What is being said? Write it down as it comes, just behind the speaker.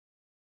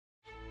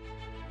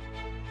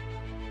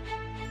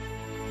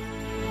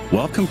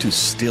Welcome to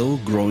Still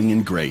Growing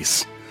in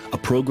Grace, a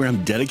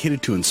program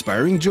dedicated to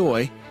inspiring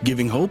joy,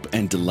 giving hope,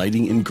 and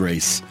delighting in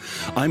grace.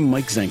 I'm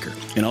Mike Zenker,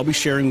 and I'll be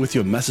sharing with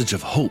you a message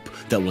of hope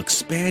that will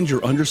expand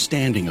your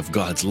understanding of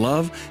God's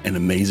love and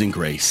amazing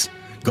grace.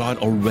 God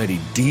already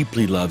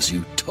deeply loves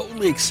you,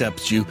 totally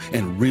accepts you,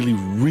 and really,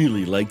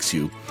 really likes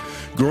you.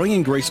 Growing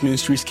in Grace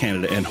Ministries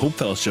Canada and Hope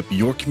Fellowship,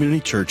 your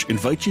community church,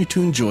 invite you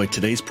to enjoy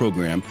today's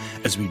program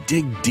as we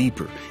dig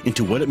deeper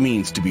into what it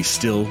means to be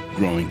still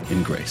growing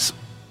in grace.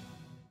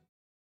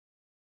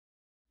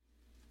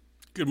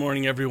 Good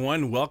morning,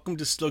 everyone. Welcome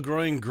to Still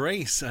Growing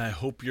Grace. I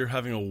hope you're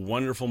having a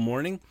wonderful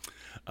morning.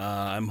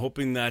 I'm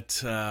hoping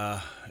that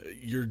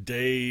your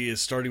day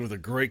is starting with a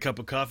great cup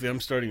of coffee.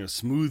 I'm starting a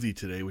smoothie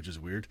today, which is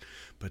weird,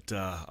 but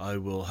I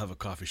will have a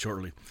coffee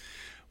shortly.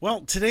 Well,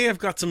 today I've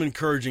got some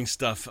encouraging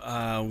stuff.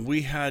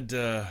 We had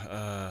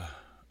a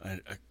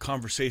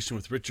conversation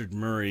with Richard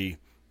Murray.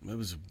 It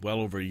was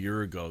well over a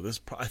year ago.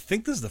 I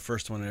think this is the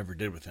first one I ever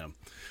did with him.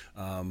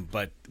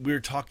 But we were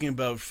talking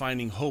about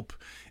finding hope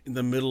in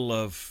the middle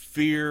of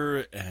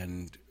fear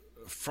and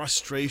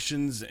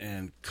frustrations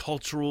and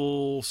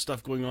cultural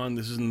stuff going on.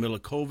 This is in the middle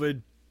of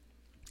COVID.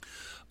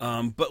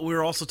 But we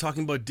were also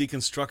talking about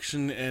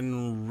deconstruction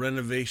and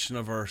renovation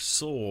of our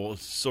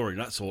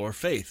our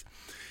faith,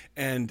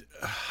 and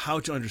how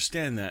to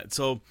understand that.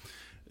 So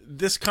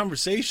this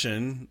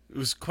conversation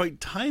was quite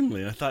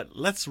timely, and I thought,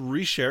 let's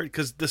reshare it,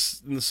 because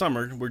this in the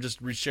summer we're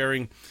just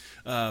resharing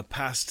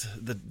past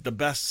the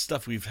best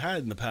stuff we've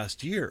had in the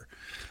past year.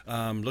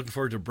 Looking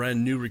forward to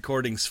brand new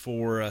recordings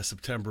for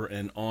September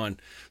and on.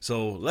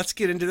 So let's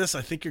get into this.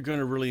 I think you're going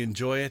to really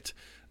enjoy it,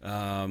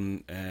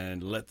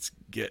 and let's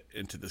get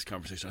into this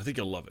conversation. I think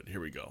you'll love it.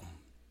 Here we go.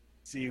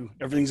 See you.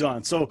 Everything's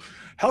on. So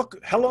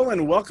hello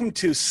and welcome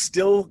to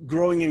Still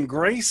Growing in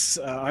Grace.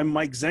 I'm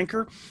Mike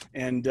Zenker,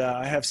 and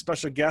I have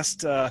special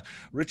guest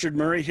Richard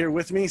Murray here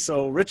with me.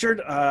 So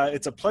Richard,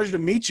 it's a pleasure to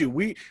meet you.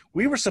 We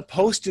were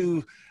supposed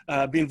to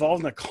be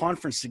involved in a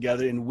conference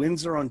together in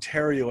Windsor,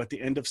 Ontario at the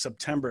end of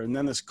September, and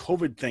then this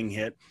COVID thing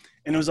hit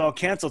and it was all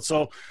canceled.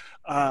 So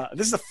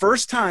this is the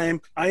first time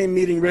I am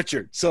meeting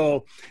Richard.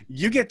 So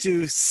you get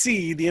to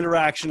see the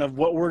interaction of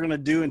what we're going to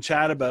do and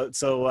chat about.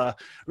 So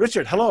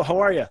Richard, hello, how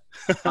are you?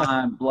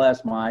 I'm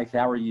blessed, Mike.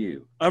 How are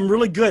you? I'm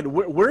really good.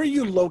 Where are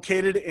you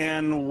located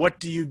and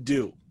what do you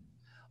do?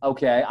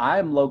 Okay, I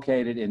am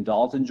located in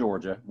Dalton,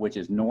 Georgia, which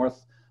is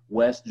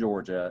northwest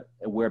Georgia.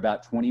 We're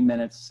about 20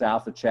 minutes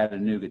south of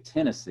Chattanooga,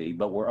 Tennessee,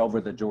 but we're over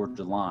the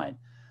Georgia line.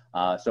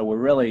 So we're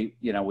really,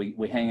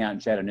 we hang out in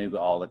Chattanooga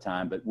all the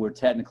time, but we're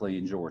technically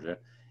in Georgia.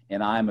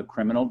 And I'm a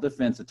criminal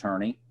defense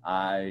attorney.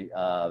 I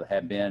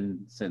have been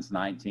since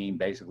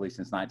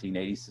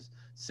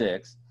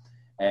 1986.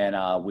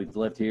 And we've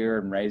lived here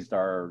and raised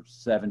our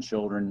 7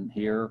 children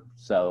here.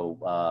 So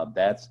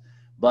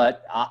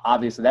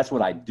obviously that's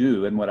what I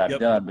do and what I've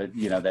done. But,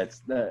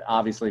 that's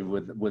obviously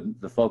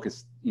with the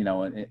focus,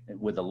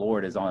 with the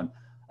Lord is on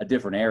a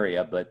different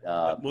area. But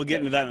we'll get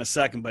into that in a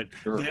second. But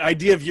sure. The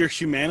idea of your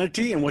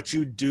humanity and what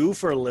you do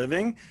for a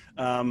living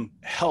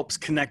helps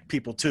connect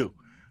people too,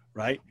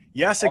 right?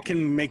 Yes, it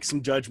can make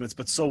some judgments,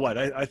 but so what?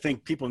 I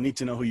think people need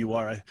to know who you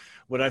are.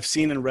 What I've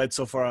seen and read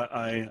so far,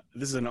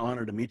 this is an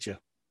honor to meet you.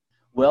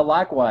 Well,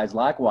 likewise.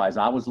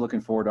 I was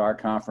looking forward to our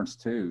conference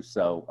too.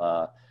 So,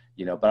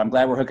 but I'm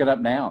glad we're hooking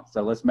up now.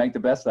 So let's make the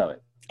best of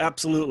it.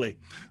 Absolutely.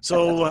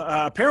 So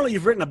apparently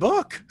you've written a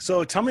book.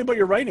 So tell me about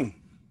your writing.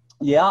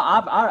 Yeah,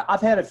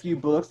 I've had a few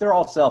books. They're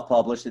all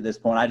self-published at this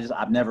point.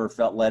 I've never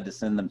felt led to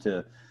send them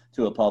to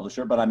a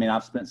publisher, but I mean,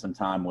 I've spent some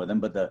time with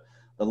them. But the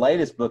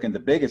latest book and the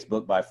biggest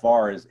book by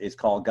far is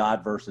called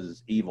God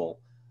versus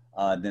Evil.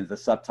 Then the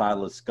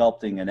subtitle is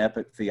Sculpting an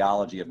Epic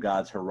Theology of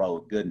God's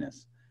Heroic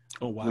Goodness.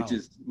 Oh, wow.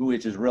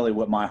 Which is really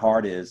what my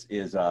heart is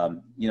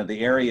the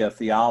area of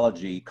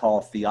theology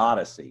called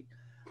theodicy,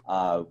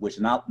 which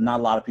not a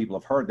lot of people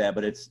have heard that,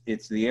 but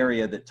it's the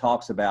area that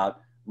talks about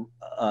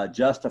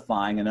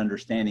justifying and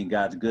understanding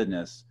God's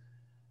goodness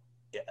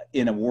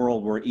in a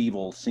world where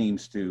evil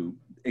seems to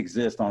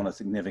exist on a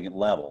significant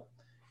level.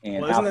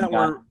 And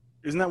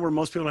isn't that where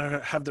most people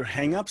have their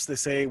hangups? They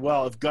say,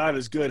 well, if God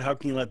is good, how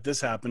can you let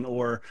this happen?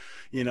 Or,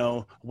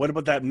 what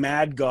about that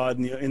mad God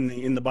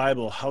in the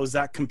Bible? How does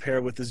that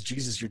compare with this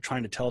Jesus you're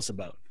trying to tell us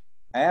about?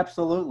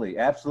 Absolutely.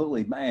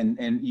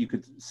 And you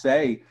could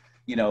say,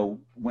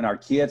 when our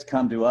kids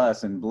come to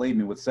us, and believe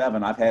me, with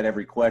 7, I've had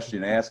every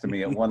question asked to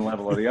me at one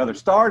level or the other,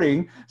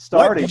 starting.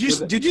 What?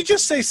 Did you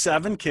just say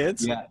 7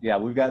 kids? Yeah,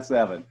 we've got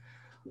 7.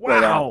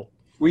 Wow. But,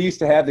 we used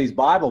to have these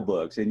Bible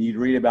books, and you'd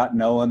read about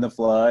Noah and the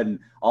flood and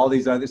all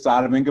these other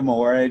Sodom and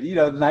Gomorrah, and,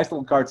 the nice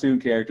little cartoon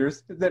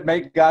characters that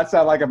make God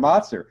sound like a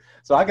monster.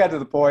 So I got to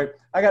the point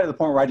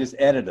where I just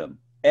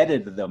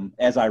edited them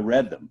as I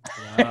read them.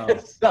 Wow.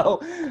 So,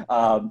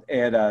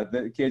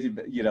 the kids,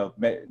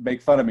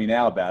 make fun of me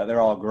now about it.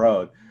 They're all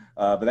grown.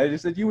 But they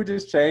just said, you would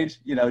just change,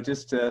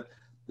 just to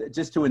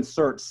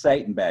insert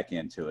Satan back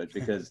into it,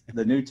 because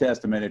the New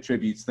Testament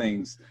attributes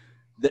things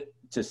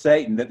to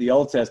Satan that the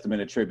Old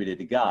Testament attributed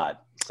to God.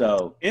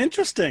 So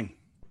interesting.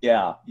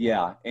 Yeah,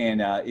 yeah.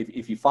 And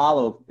if you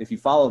follow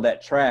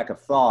that track of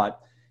thought,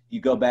 you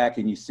go back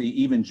and you see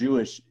even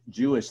Jewish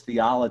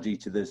theology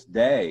to this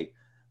day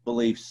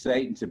believes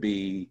Satan to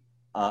be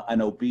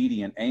an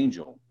obedient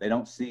angel. They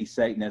don't see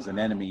Satan as an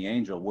enemy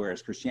angel,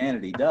 whereas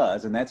Christianity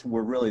does, and that's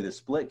where really the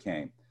split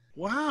came.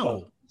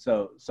 Wow.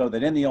 So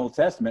that in the Old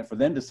Testament, for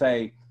them to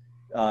say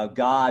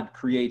God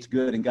creates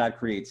good and God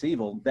creates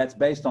evil, that's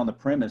based on the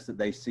premise that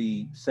they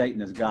see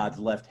Satan as God's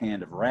left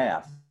hand of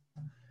wrath,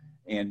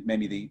 and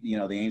maybe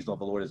the angel of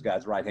the Lord is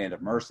God's right hand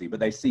of mercy.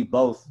 But they see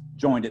both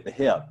joined at the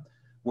hip.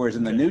 Whereas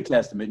in the New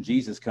Testament,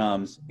 Jesus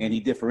comes and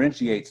he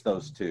differentiates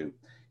those two.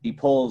 He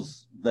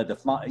pulls the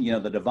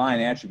divine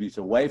attributes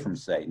away from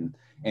Satan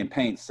and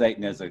paints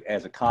Satan as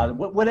a cause,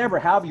 whatever,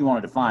 however you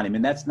want to define him.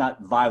 And that's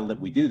not vital that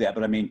we do that,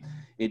 but I mean,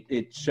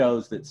 it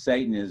shows that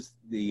Satan is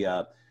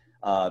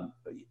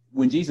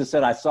when Jesus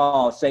said, I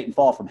saw Satan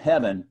fall from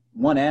heaven,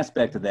 one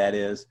aspect of that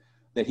is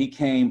that he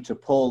came to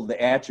pull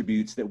the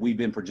attributes that we've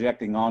been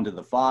projecting onto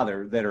the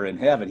Father that are in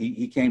heaven.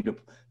 He came to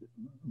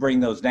bring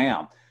those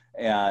down.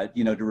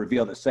 To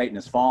reveal that Satan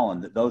has fallen,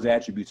 that those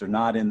attributes are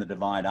not in the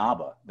divine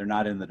Abba. They're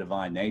not in the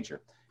divine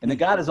nature. And that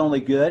God is only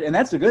good. And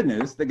that's the good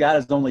news. That God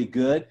is only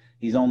good.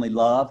 He's only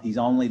love. He's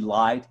only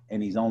light.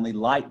 And he's only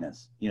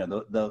lightness.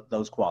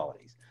 Those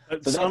qualities.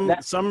 So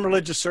some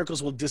religious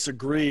circles will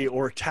disagree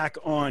or tack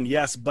on,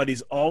 yes, but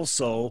he's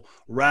also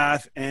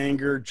wrath,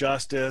 anger,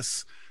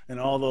 justice, and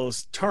all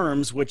those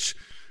terms which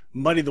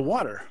muddy the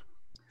water.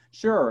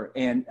 Sure.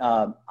 And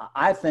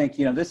I think,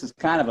 this is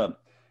kind of a,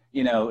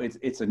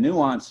 it's a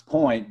nuanced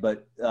point,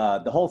 but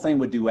the whole thing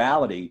with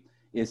duality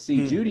is,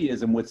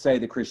 Judaism would say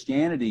that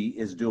Christianity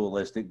is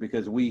dualistic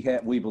because we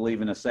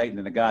believe in a Satan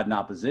and a God in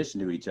opposition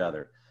to each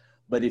other.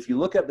 But if you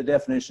look up the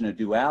definition of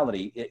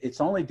duality, it's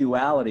only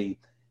duality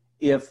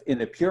if, in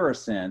the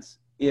purest sense,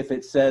 if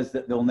it says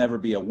that there'll never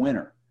be a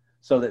winner,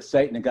 so that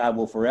Satan and God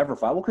will forever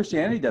fight. Well,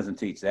 Christianity doesn't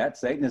teach that.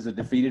 Satan is a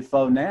defeated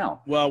foe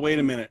now. Well, wait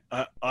a minute.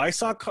 I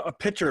saw a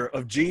picture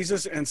of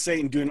Jesus and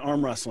Satan doing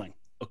arm wrestling.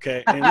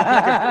 Okay, and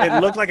it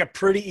looked like a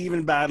pretty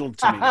even battle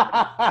to me.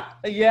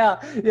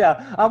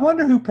 Yeah. I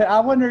wonder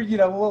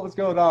what was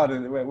going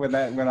on when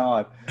that went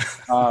on.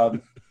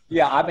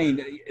 I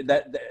mean,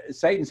 that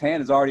Satan's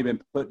hand has already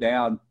been put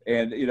down,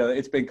 and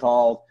it's been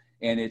called,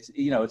 and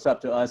it's up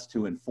to us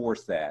to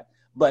enforce that.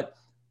 But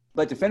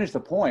to finish the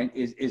point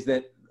is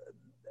that,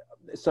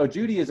 so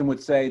Judaism would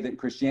say that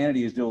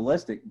Christianity is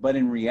dualistic, but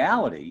in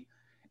reality.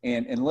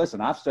 And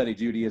listen, I've studied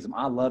Judaism.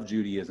 I love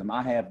Judaism.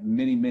 I have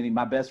many,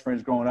 my best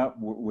friends growing up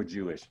were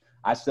Jewish.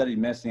 I studied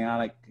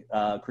Messianic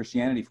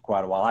Christianity for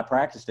quite a while. I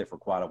practiced it for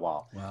quite a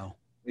while. Wow.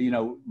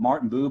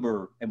 Martin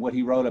Buber and what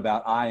he wrote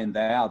about I and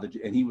thou,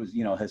 and he was,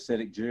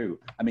 Hasidic Jew.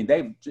 I mean,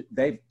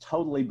 they've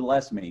totally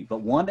blessed me. But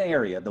the one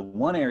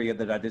area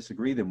that I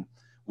disagree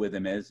with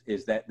them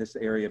is that this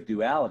area of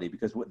duality,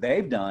 because what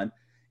they've done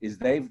is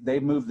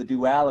they've moved the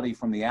duality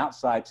from the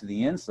outside to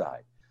the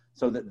inside,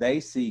 so that they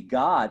see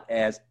God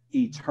as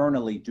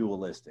eternally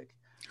dualistic,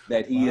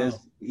 that he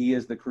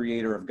is the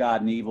creator of God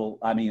and evil,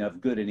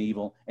 of good and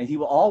evil, and he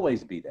will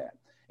always be that,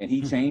 and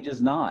he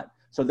changes not.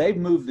 So they've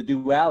moved the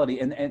duality,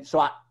 and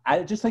so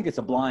I just think it's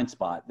a blind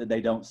spot that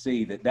they don't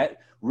see that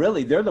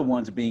really they're the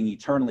ones being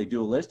eternally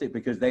dualistic,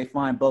 because they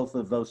find both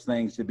of those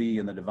things to be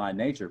in the divine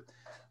nature.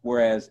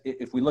 Whereas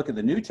if we look at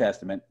the New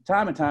Testament,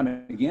 time and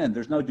time again,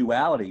 there's no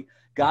duality.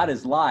 God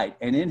is light,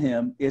 and in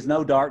him is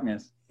no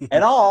darkness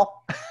at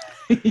all.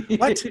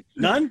 What?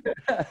 None?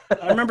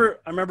 I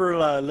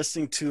remember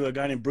listening to a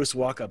guy named Bruce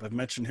Walkup. I've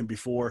mentioned him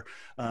before.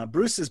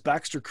 Bruce is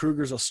Baxter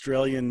Kruger's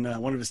Australian,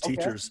 one of his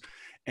teachers.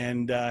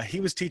 And he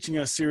was teaching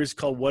a series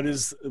called What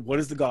is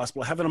the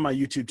Gospel? I have it on my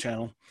YouTube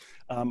channel.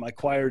 I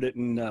acquired it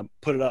and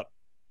put it up.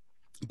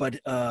 But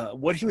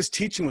what he was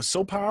teaching was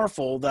so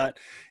powerful that,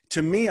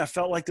 to me, I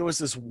felt like there was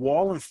this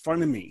wall in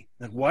front of me.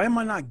 Like, why am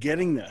I not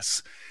getting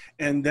this?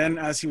 And then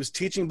as he was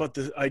teaching about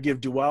the idea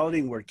of duality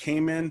and where it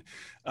came in,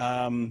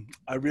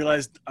 I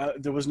realized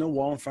there was no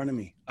wall in front of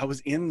me. I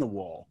was in the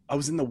wall. I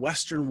was in the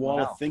Western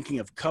wall of thinking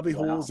of cubby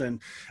holes, and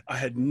I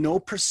had no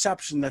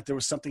perception that there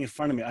was something in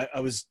front of me.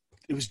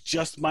 It was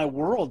just my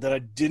world that I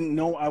didn't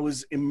know I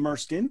was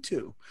immersed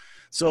into.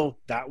 So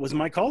that was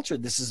my culture.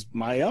 This is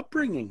my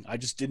upbringing. I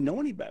just didn't know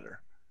any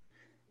better.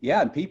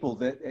 Yeah,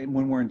 and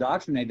when we're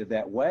indoctrinated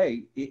that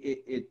way,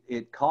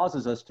 it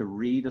causes us to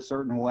read a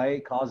certain way,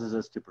 causes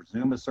us to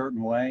presume a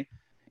certain way,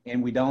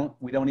 and we don't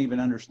even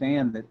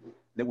understand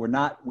that we're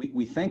not.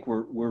 We think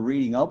we're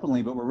reading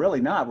openly, but we're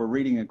really not. We're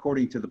reading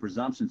according to the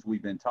presumptions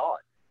we've been taught,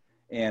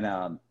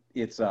 and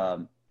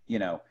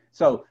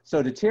So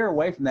to tear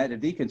away from that, to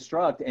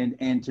deconstruct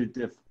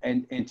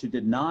and to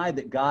deny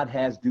that God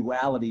has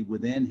duality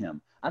within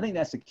him, I think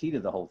that's the key to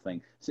the whole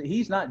thing. So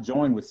he's not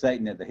joined with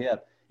Satan at the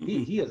hip.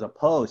 He is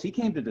opposed. He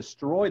came to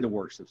destroy the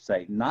works of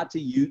Satan, not to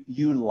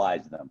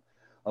utilize them.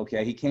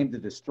 Okay, he came to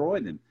destroy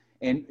them.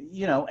 And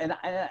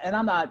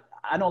I'm not.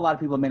 I know a lot of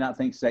people may not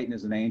think Satan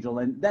is an angel,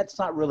 and that's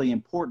not really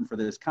important for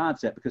this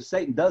concept, because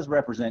Satan does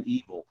represent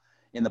evil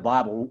in the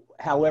Bible,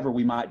 however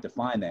we might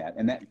define that.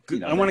 And that,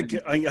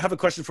 I have a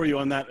question for you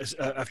on that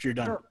after you're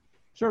done. Sure.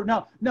 Sure.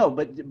 No,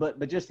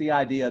 but just the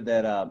idea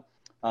that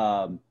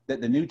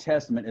that the New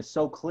Testament is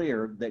so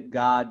clear that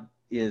God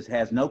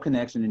has no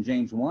connection. In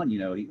James 1,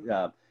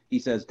 he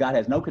says God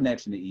has no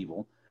connection to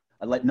evil.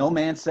 Let no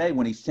man say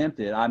when he's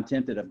tempted, I'm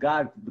tempted of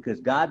God, because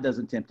God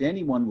doesn't tempt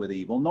anyone with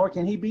evil, nor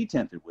can he be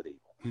tempted with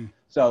evil.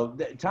 So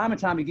time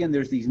and time again,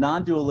 there's these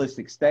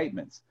non-dualistic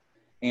statements.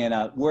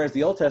 And whereas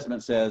the Old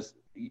Testament says,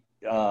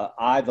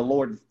 I, the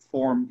Lord,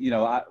 form,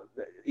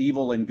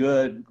 evil and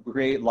good,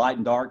 create light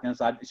and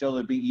darkness. I shall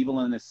there be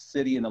evil in this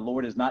city, and the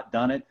Lord has not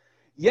done it.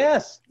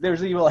 Yes,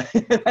 there's evil.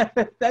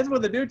 That's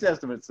what the New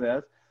Testament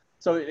says.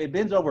 So it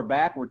bends over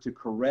backward to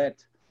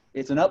correct.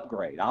 It's an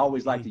upgrade. I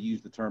always like to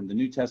use the term, the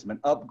New Testament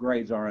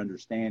upgrades our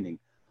understanding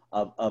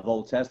of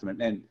Old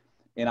Testament. And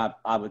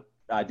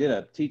I did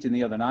a teaching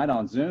the other night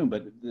on Zoom,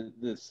 but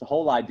this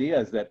whole idea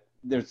is that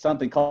there's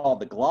something called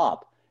the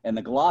glop. And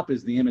the glop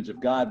is the image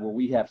of God, where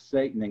we have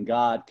Satan and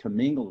God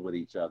commingled with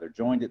each other,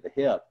 joined at the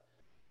hip.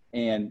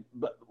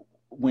 But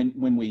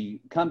when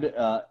we come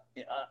to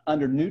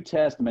under New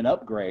Testament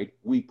upgrade,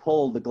 we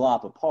pull the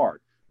glop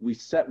apart.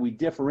 We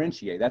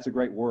differentiate. That's a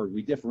great word.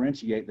 We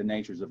differentiate the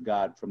natures of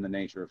God from the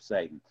nature of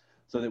Satan,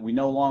 so that we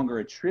no longer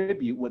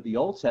attribute what the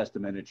Old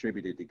Testament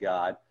attributed to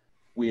God.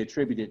 We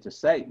attribute it to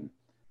Satan.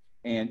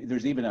 And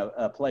there's even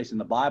a place in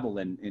the Bible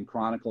in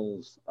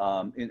Chronicles,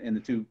 in the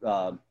two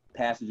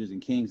passages in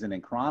Kings and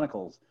in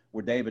Chronicles,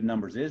 where David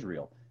numbers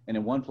Israel. And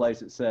in one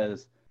place it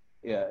says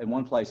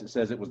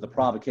it was the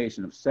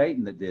provocation of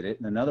Satan that did it.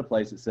 In another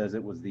place it says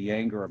it was the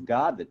anger of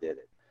God that did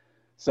it.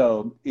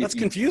 So that's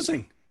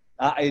confusing.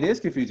 It is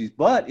confusing.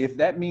 But if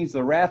that means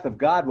the wrath of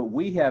God, what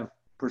we have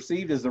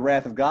perceived as the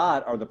wrath of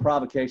God are the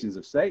provocations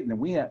of Satan, then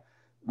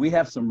we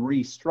have some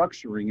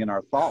restructuring in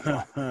our thought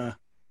life.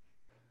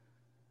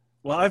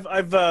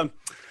 Well,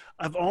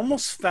 I've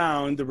almost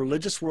found the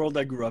religious world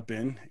I grew up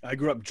in. I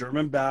grew up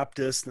German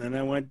Baptist, and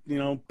then I went,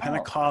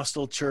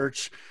 Pentecostal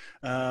church.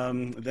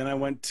 Then I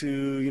went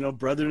to,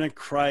 Brethren in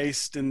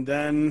Christ, and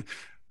then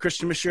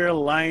Christian Missionary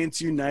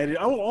Alliance, United,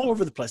 all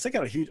over the place.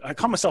 I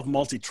call myself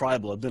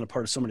multi-tribal. I've been a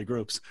part of so many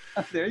groups.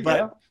 There you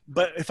go.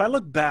 But if I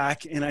look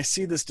back and I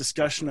see this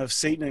discussion of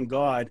Satan and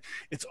God,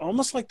 it's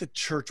almost like the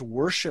church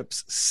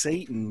worships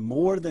Satan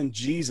more than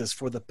Jesus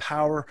for the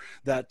power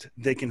that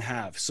they can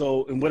have.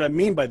 So, and what I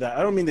mean by that,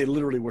 I don't mean they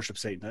literally worship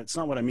Satan. That's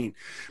not what I mean.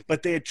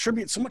 But they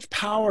attribute so much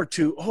power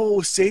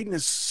to, Satan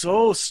is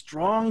so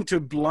strong to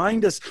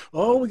blind us.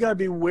 We got to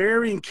be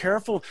wary and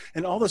careful,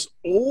 and all this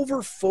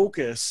over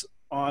focus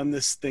on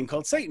this thing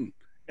called Satan.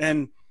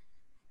 And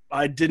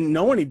I didn't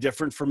know any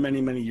different for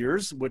many, many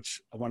years, which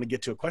I want to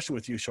get to a question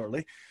with you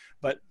shortly.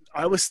 But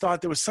I always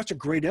thought there was such a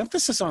great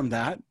emphasis on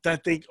that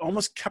they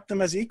almost kept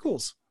them as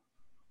equals.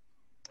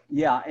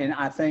 Yeah, and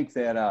I think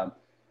that,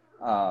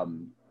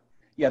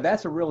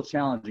 that's a real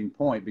challenging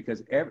point,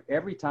 because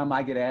every time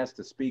I get asked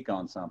to speak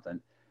on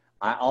something,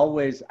 I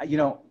always,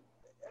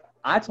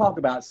 I talk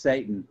about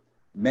Satan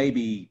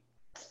maybe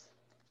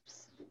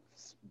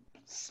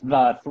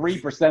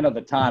 3% of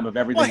the time of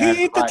everything. Well,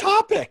 he ain't the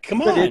topic.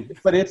 Come on.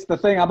 But it's the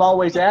thing I'm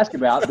always asked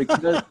about,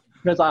 because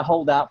I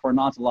hold out for an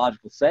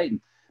ontological Satan.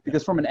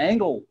 Because from an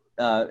angle,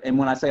 and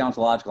when I say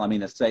ontological, I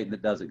mean a Satan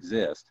that does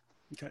exist.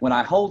 Okay. When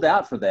I hold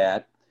out for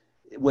that,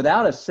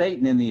 without a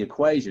Satan in the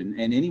equation,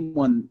 and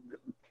anyone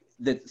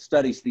that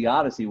studies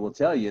theodicy will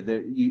tell you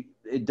that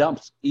it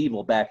dumps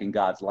evil back in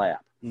God's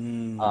lap.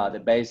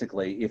 That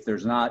basically, if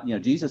there's not,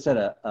 Jesus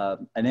said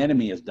an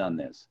enemy has done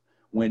this.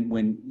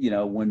 When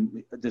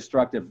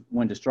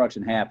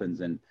destruction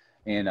happens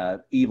and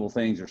evil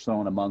things are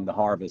sown among the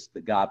harvest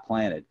that God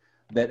planted,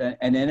 that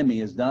an enemy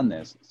has done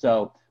this.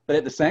 So, but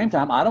at the same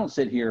time, I don't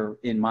sit here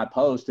in my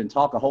post and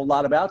talk a whole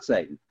lot about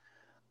Satan.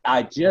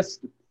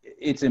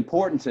 It's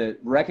important to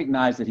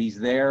recognize that he's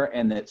there,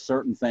 and that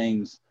certain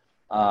things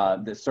are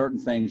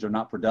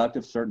not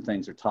productive, certain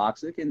things are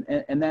toxic,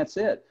 and that's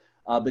it.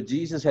 But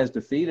Jesus has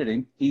defeated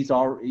him. He's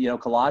already,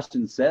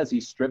 Colossians says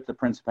he stripped the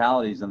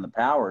principalities and the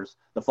powers,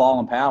 the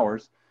fallen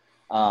powers.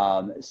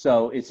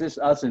 So it's just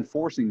us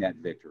enforcing that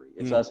victory.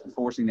 It's us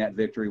enforcing that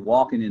victory,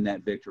 walking in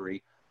that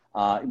victory.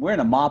 We're in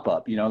a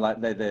mop-up, like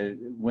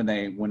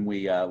when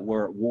we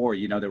were at war,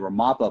 there were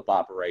mop-up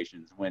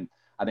operations. When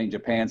I think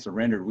Japan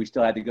surrendered, we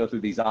still had to go through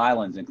these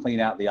islands and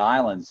clean out the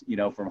islands,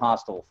 from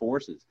hostile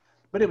forces.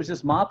 But it was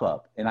just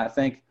mop-up. And I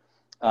think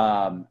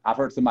I've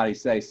heard somebody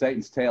say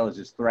Satan's tail is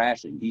just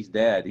thrashing. He's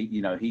dead.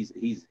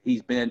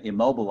 He's been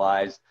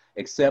immobilized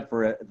except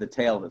for the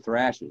tail that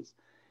thrashes.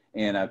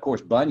 And of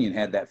course, Bunyan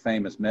had that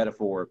famous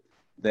metaphor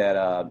that,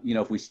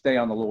 if we stay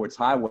on the Lord's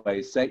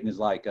highway, Satan is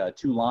like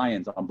two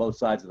lions on both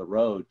sides of the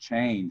road,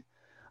 chained.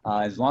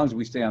 As long as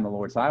we stay on the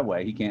Lord's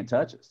highway, he can't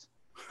touch us.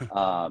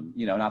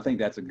 And I think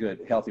that's a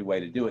good, healthy way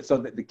to do it. So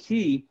the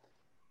key,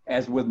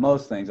 as with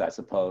most things, I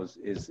suppose,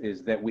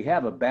 is that we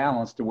have a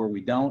balance to where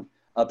we don't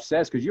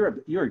obsess, because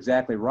you're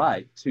exactly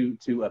right.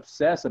 To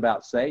obsess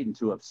about Satan,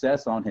 to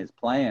obsess on his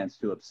plans,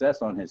 to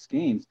obsess on his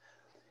schemes,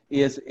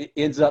 it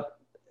ends up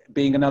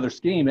being another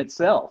scheme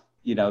itself,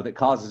 that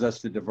causes us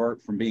to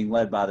divert from being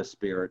led by the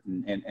Spirit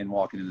and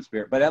walking in the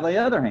Spirit. But on the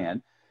other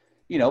hand,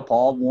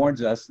 Paul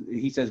warns us.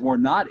 He says we're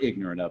not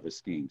ignorant of his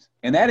schemes,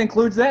 and that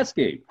includes that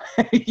scheme.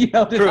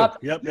 True.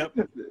 Yep.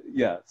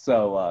 Yeah.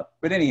 So,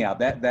 but anyhow,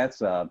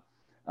 that's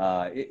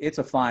it's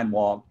a fine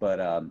walk,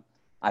 but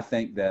I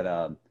think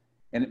that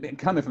and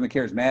coming from the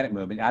charismatic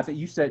movement, I think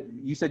you said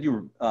you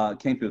were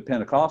came through the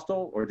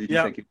Pentecostal, or did you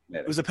say charismatic?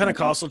 It was a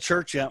Pentecostal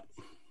church. Yeah.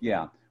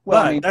 Yeah.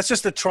 Well, but that's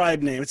just a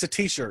tribe name. It's a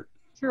T-shirt.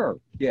 Sure.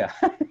 Yeah.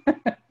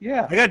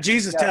 Yeah. I got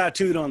Jesus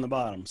tattooed on the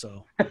bottom.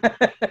 So.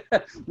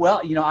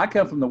 Well, I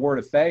come from the Word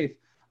of Faith.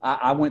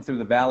 I went through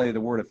the valley of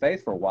the Word of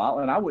Faith for a while,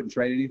 and I wouldn't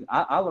trade anything.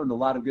 I learned a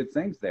lot of good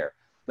things there.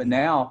 But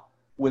now,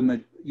 with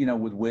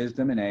with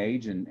wisdom and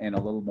age and a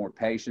little more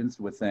patience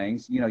with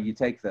things, you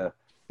take the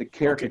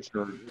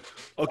caricature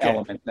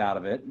elements out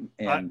of it,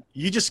 and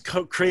you just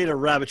create a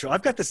rabbit trail.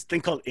 I've got this thing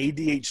called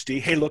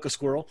ADHD. Hey, look, a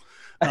squirrel.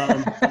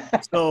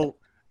 So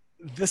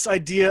this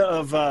idea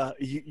of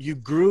you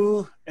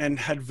grew and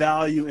had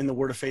value in the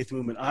Word of Faith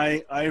movement.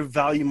 I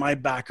value my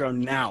background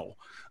now,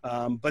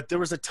 but there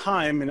was a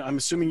time, and I'm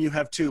assuming you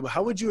have too. But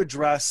how would you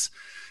address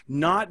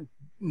not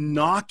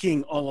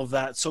knocking all of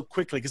that so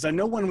quickly? Because I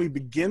know when we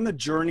begin the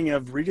journey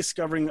of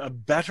rediscovering a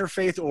better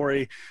faith or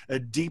a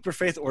deeper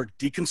faith, or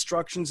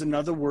deconstruction is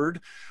another word,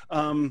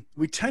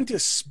 we tend to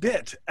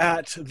spit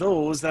at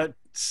those that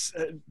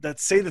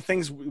say the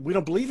things we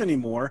don't believe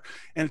anymore,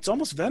 and it's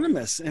almost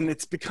venomous, and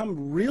it's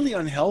become really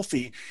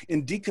unhealthy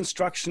in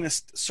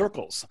deconstructionist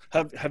circles.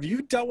 Have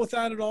you dealt with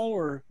that at all,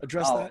 or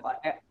addressed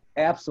that?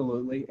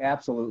 Absolutely.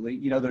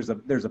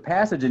 There's a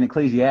passage in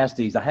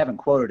Ecclesiastes. I haven't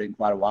quoted it in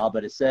quite a while,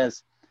 but it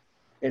says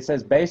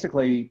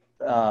basically,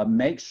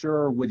 make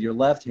sure with your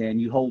left hand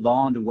you hold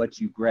on to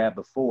what you grabbed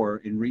before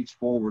and reach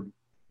forward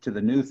to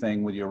the new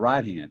thing with your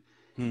right hand,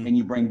 and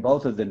you bring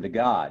both of them to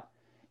God.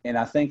 And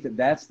I think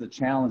that's the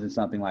challenge in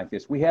something like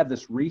this. We have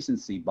this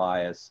recency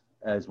bias,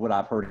 as what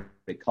I've heard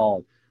it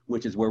called,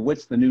 which is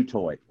what's the new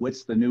toy?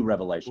 What's the new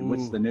revelation?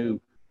 What's the new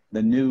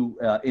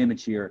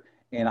image here?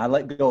 And I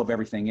let go of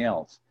everything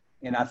else.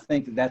 And I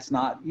think that's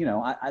not,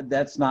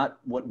 that's not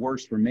what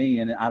works for me.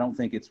 And I don't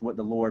think it's what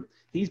the Lord,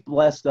 He's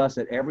blessed us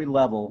at every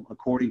level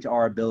according to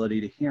our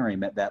ability to hear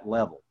Him at that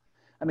level.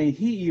 I mean,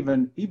 He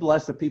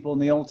blessed the people in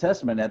the Old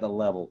Testament at the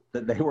level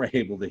that they were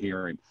able to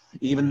hear Him,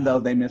 even though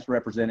they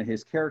misrepresented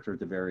His character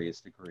to various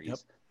degrees. Yep.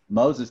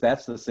 Moses,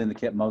 that's the sin that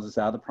kept Moses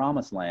out of the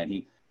promised land.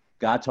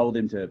 God told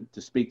him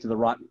to speak to the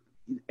rock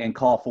and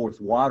call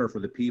forth water for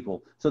the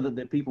people so that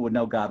the people would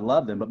know God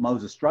loved them. But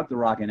Moses struck the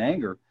rock in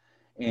anger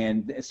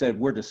and said,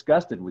 "We're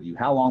disgusted with you.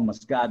 How long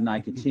must God and I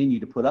continue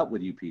to put up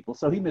with you people?"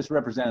 So he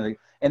misrepresented it.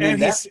 And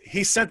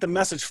he sent the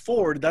message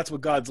forward. That's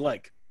what God's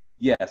like.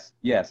 Yes.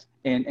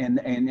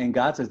 And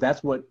God says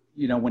that's what,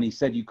 when He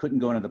said you couldn't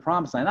go into the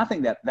promised land. I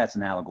think that's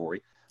an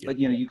allegory. Yep. But,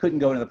 you couldn't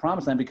go into the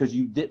promised land because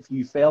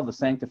you failed to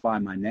sanctify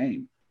my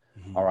name.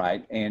 Mm-hmm. All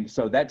right. And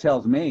so that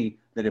tells me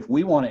that if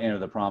we want to enter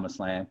the promised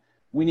land,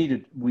 we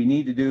need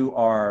to do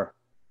our,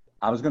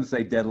 I was going to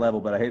say dead level,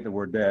 but I hate the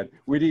word dead.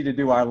 We need to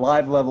do our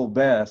live level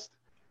best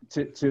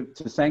to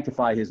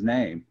sanctify His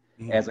name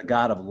as a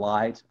God of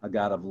light, a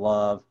God of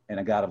love, and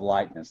a God of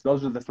lightness.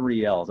 Those are the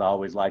 3 L's I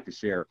always like to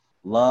share.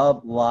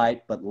 Love,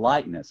 light, but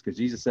lightness. Because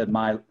Jesus said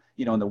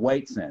in the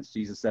weight sense,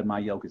 Jesus said my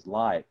yoke is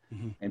light.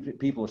 Mm-hmm. And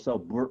people are so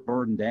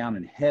burdened down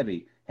and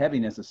heavy.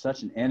 Heaviness is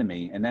such an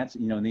enemy. And that's,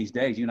 in these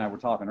days, you and I were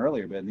talking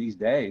earlier, but in these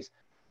days,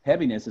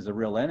 heaviness is a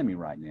real enemy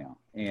right now.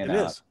 And it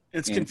is.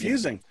 It's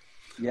confusing.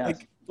 Yeah.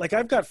 Like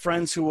I've got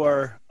friends who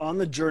are on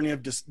the journey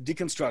of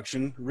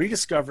deconstruction,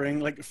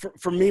 rediscovering. Like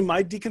for me,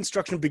 my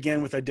deconstruction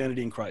began with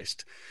identity in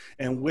Christ,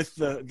 and with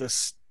the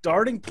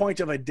starting point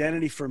of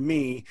identity for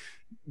me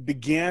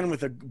began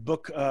with a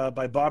book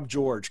by Bob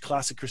George,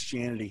 Classic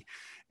Christianity,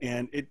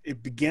 and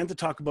it began to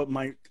talk about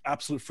my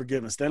absolute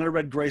forgiveness. Then I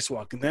read Grace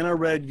Walk, and then I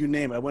read you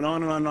name it. I went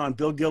on and on,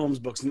 Bill Gillham's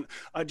books, and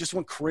I just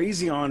went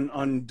crazy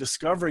on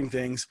discovering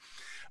things.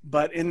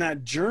 But in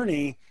that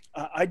journey,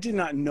 I did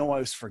not know I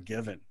was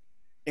forgiven.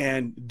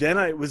 And then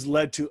I was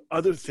led to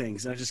other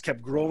things, and I just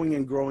kept growing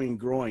and growing and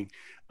growing.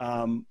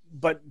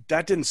 But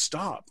that didn't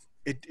stop.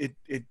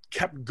 It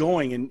kept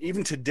going. And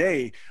even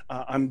today,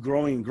 I'm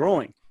growing and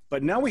growing.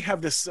 But now we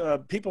have this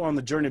people on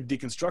the journey of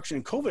deconstruction,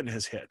 and COVID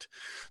has hit.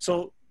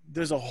 So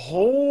there's a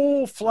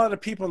whole flood of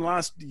people in the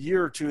last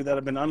year or two that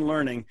have been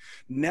unlearning.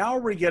 Now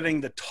we're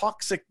getting the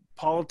toxic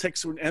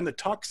politics and the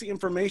toxic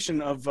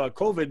information of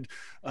COVID,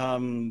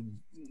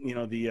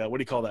 what do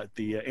you call that?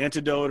 The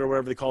antidote or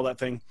whatever they call that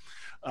thing.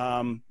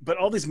 But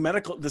all this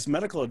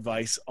medical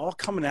advice all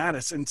coming at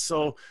us. And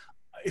so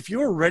if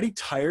you're already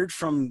tired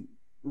from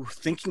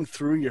thinking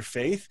through your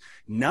faith,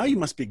 now you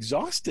must be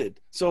exhausted.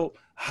 So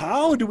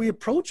how do we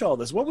approach all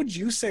this? What would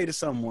you say to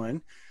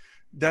someone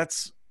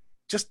that's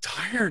just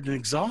tired and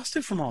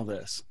exhausted from all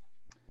this?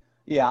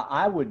 Yeah,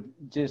 I would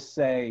just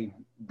say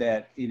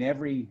that in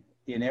every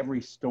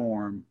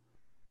storm,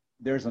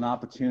 there's an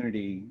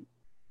opportunity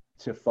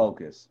to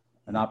focus,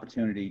 an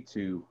opportunity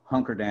to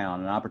hunker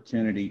down, an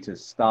opportunity to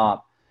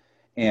stop.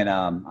 And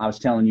I was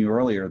telling you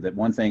earlier that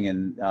one thing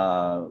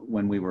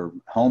when we were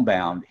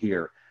homebound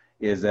here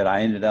is that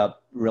I ended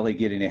up really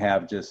getting to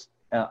have just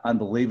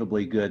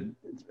unbelievably good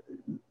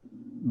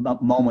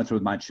moments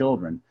with my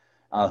children,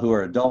 who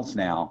are adults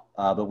now,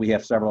 but we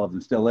have several of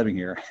them still living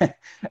here.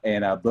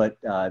 And but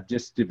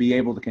just to be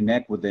able to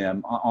connect with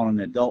them on an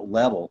adult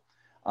level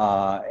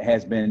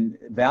has been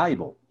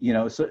valuable.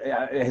 So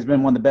it has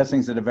been one of the best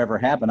things that have ever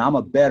happened. I'm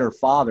a better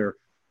father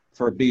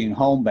for being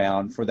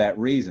homebound for that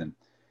reason.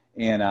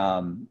 And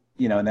and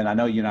then I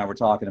know you and I were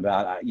talking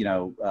about in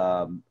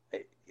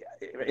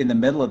the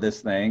middle of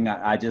this thing,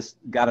 I just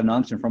got an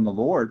unction from the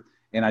Lord.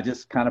 And I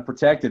just kind of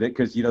protected it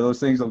because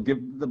those things will get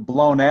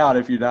blown out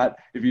if you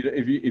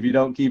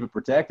don't keep it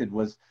protected.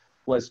 Was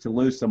to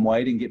lose some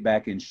weight and get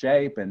back in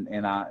shape,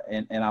 and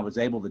I was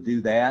able to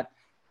do that.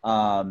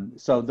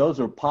 So those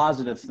are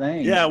positive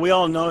things. Yeah, we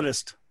all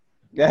noticed.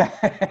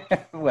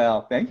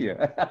 Well, thank you.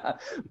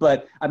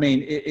 But I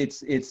mean, it's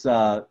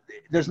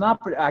there's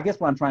not. I guess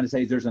what I'm trying to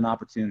say is there's an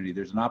opportunity.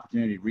 There's an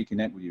opportunity to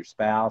reconnect with your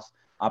spouse,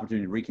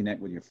 opportunity to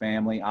reconnect with your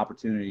family,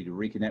 opportunity to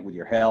reconnect with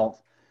your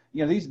health.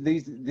 These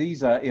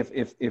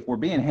if we're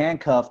being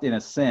handcuffed in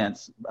a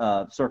sense,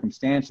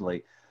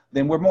 circumstantially,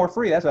 then we're more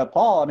free. That's what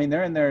Paul. I mean,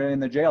 they're in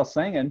the jail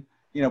singing,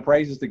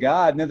 praises to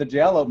God, and then the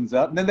jail opens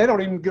up, and then they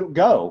don't even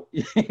go.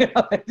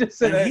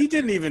 And he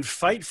didn't even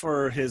fight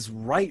for his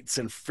rights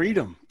and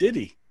freedom, did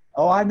he?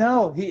 Oh, I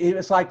know.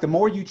 It's like the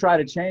more you try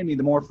to chain me,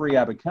 the more free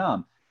I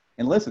become.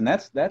 And listen,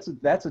 that's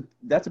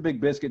a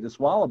big biscuit to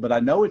swallow, but I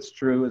know it's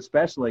true,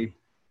 especially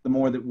the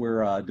more that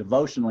we're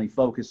devotionally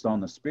focused on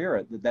the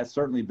Spirit. That's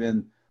certainly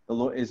been.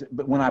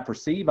 But when I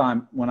perceive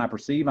I'm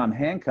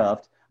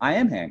handcuffed, I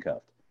am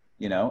handcuffed,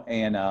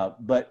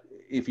 but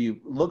if you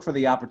look for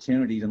the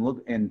opportunities and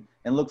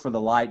look for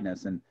the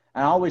lightness, and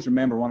I always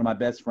remember one of my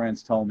best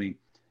friends told me,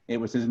 it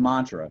was his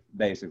mantra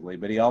basically,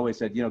 but he always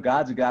said,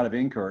 God's a God of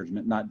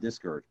encouragement, not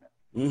discouragement.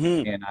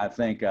 Mm-hmm. And I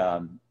think,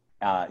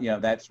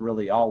 that's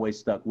really always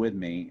stuck with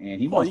me.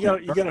 And you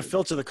got to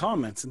filter the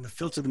comments and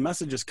filter the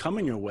messages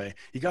coming your way.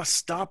 You got to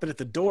stop it at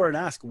the door and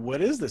ask,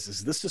 what is this?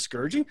 Is this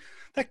discouraging?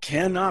 That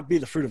cannot be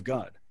the fruit of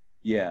God.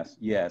 Yes.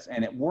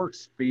 And it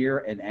works fear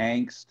and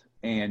angst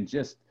and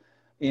just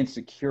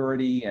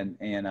insecurity and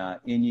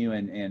in you.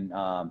 And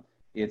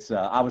it's,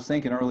 I was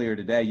thinking earlier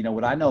today,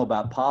 what I know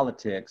about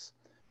politics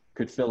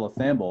could fill a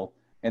thimble.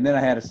 And then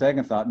I had a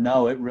second thought.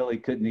 No, it really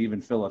couldn't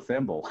even fill a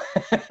thimble.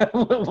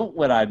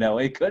 What I know,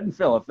 it couldn't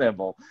fill a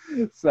thimble.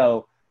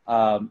 So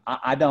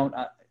I don't.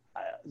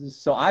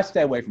 So I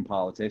stay away from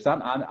politics.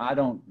 I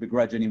don't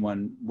begrudge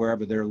anyone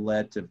wherever they're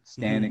led to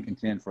stand and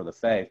contend for the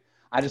faith.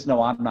 I just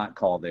know I'm not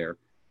called there.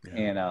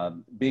 Yeah.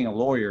 And being a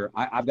lawyer,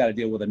 I've got to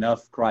deal with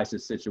enough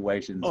crisis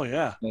situations. Oh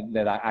yeah.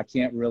 That I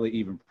can't really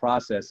even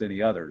process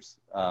any others.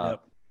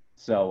 Yep.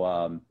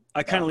 So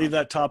I kind of leave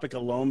that topic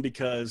alone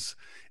because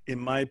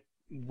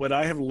what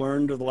I have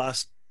learned over the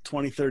last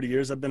 20, 30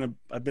 years, I've been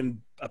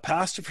a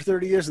pastor for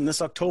 30 years, and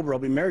this October I'll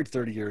be married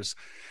 30 years.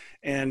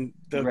 And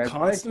the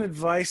constant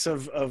advice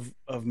of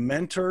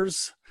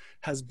mentors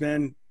has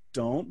been,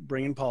 don't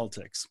bring in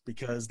politics,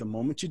 because the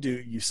moment you do,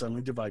 you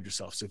suddenly divide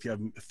yourself. So if you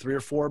have 3 or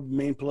 4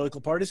 main political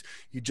parties,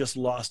 you just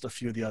lost a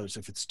few of the others.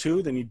 If it's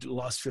 2, then you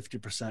lost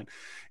 50%.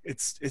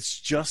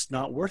 It's just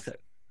not worth it.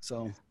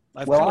 So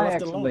I've kind of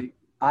left it alone.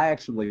 I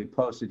actually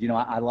posted,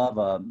 I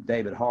love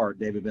David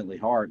Bentley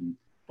Hart. And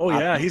oh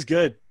yeah, he's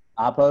good.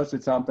 I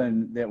posted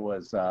something that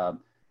was, I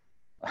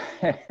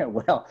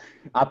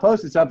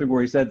posted something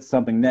where he said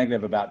something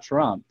negative about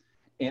Trump.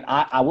 And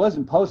I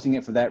wasn't posting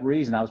it for that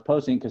reason. I was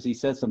posting because he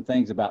said some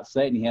things about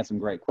Satan. He had some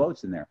great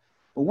quotes in there.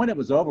 But when it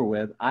was over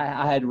with,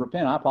 I had to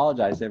repent. I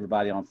apologize to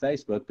everybody on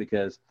Facebook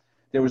because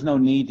there was no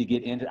need to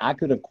get into it. I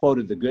could have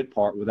quoted the good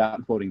part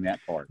without quoting that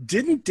part.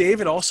 Didn't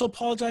David also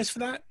apologize for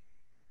that?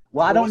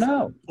 Well, I don't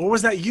know. Or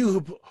was that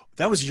you?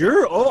 That was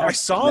your, I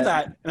saw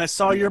that, and I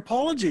saw your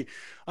apology.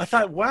 I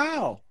thought,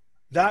 wow,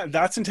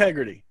 that's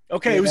integrity.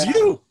 Okay, it was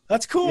you.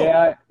 That's cool.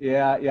 Yeah,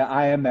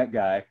 I am that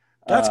guy.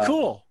 That's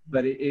cool.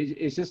 But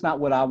it's just not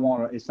what I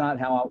want. It's not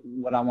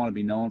what I want to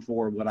be known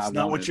for. It's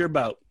not what you're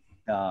about.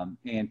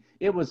 And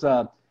it was,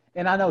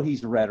 and I know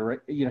he's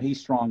rhetoric.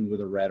 He's strong with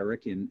the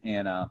rhetoric,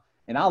 and I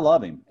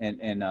love him.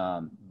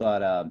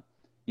 But I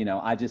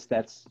just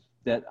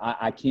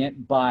I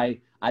can't buy.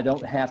 I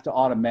don't have to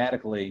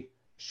automatically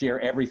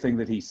share everything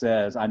that he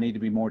says. I need to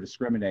be more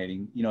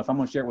discriminating. If I'm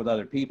going to share it with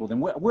other people,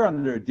 then we're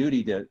under a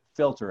duty to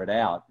filter it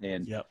out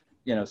and,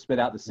 spit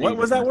out the seeds. What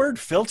was that word?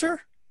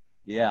 Filter?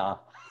 Yeah.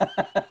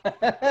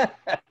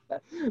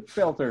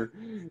 Filter.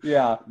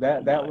 Yeah.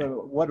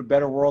 What a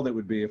better world it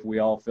would be if we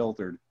all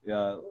filtered.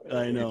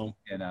 I know.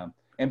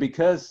 And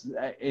because,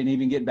 and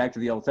even getting back to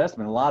the Old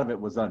Testament, a lot of it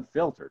was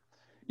unfiltered.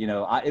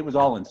 It was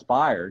all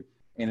inspired.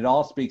 And it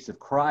all speaks of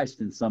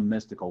Christ in some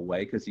mystical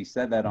way, because he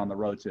said that on the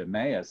road to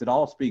Emmaus. It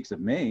all speaks of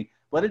me,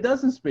 but it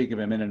doesn't speak of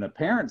him in an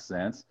apparent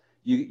sense.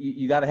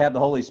 You got to have the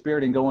Holy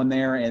Spirit and go in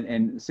there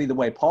and see the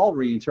way Paul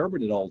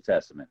reinterpreted Old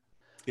Testament.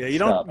 Yeah, you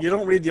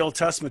don't read the Old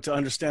Testament to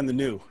understand the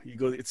New.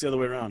 It's the other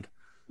way around.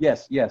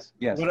 Yes.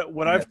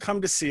 What I've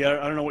come to see,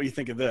 I don't know what you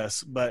think of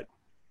this, but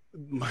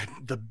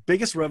the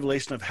biggest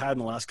revelation I've had in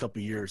the last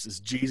couple of years is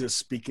Jesus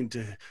speaking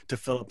to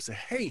Philip, say,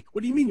 hey,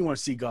 what do you mean you want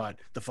to see God,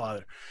 the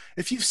Father?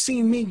 If you've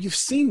seen me, you've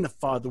seen the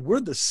Father. We're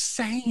the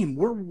same.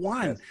 We're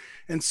one.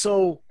 Yes.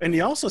 And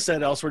he also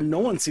said elsewhere, no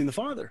one's seen the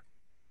Father.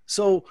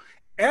 So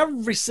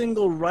every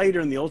single writer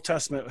in the Old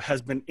Testament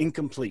has been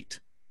incomplete.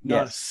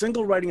 Not a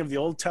single writing of the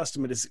Old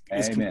Testament is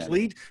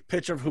complete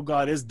picture of who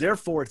God is.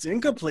 Therefore, it's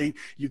incomplete.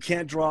 You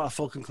can't draw a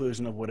full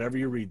conclusion of whatever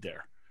you read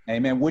there.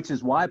 Amen. Which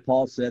is why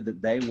Paul said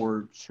that they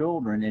were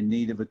children in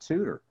need of a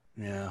tutor.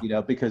 Yeah.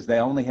 Because they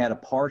only had a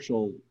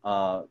partial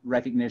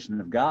recognition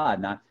of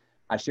God. And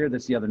I shared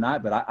this the other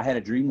night, but I had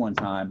a dream one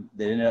time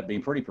that ended up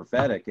being pretty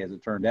prophetic, as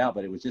it turned out.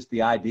 But it was just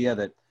the idea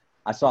that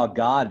I saw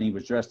God and he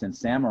was dressed in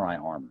samurai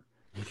armor.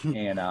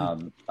 And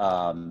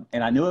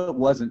I knew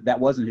that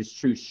wasn't his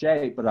true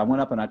shape, but I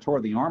went up and I tore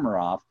the armor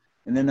off,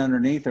 and then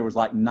underneath there was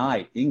like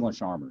knight,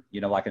 English armor,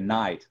 like a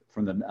knight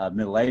from the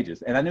Middle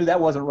Ages, and I knew that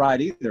wasn't right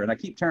either. And I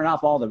keep tearing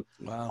off all the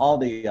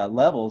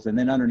levels, and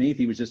then underneath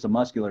he was just a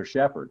muscular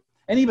shepherd,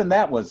 and even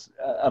that was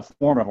a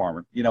form of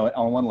armor,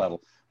 on one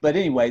level. But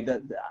anyway,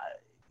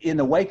 in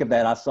the wake of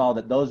that, I saw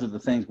that those are the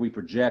things we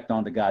project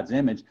onto God's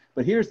image.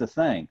 But here's the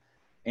thing.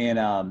 And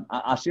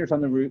I'll share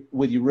something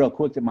with you real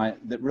quick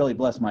that really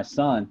blessed my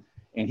son,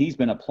 and he's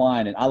been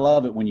applying it. I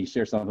love it when you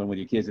share something with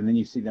your kids, and then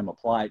you see them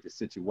apply it to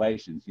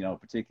situations,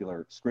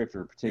 particular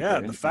scripture,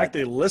 particular. Yeah, the fact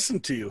they listen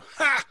to you.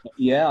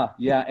 Yeah,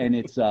 and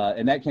it's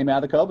and that came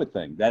out of the COVID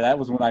thing. That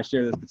was when I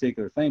shared this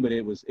particular thing, but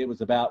it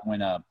was about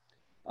when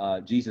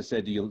Jesus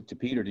said to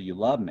Peter, "Do you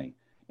love me?"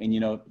 And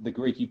the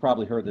Greek, you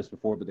probably heard this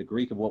before, but the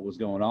Greek of what was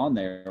going on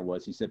there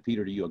was he said,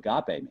 "Peter, do you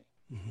agape me?"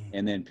 Mm-hmm.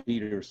 And then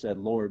Peter said,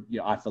 "Lord,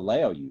 I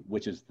phileo you,"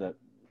 which is the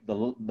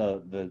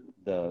brotherly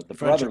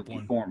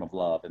form of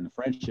love and the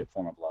friendship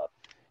form of love.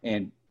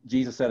 And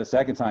Jesus said a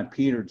second time,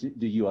 "Peter,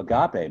 do you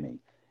agape me?"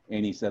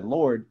 And he said,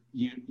 "Lord,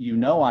 you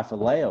know I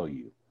phileo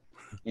you."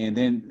 And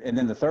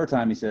then the third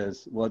time he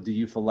says, "Well, do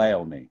you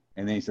phileo me?"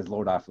 And then he says,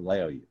 "Lord, I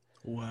phileo you."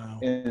 Wow.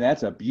 And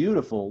that's a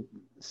beautiful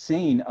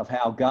scene of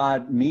how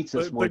God meets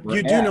us. But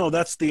you do know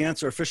that's the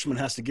answer a fisherman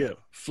has to give.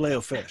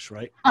 Flail fish,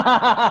 right?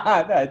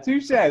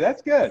 Touche.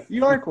 That's good.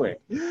 You are quick.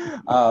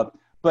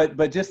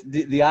 But just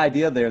the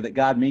idea there that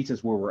God meets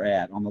us where we're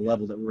at on the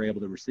level that we're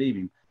able to receive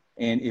him.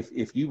 And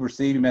if you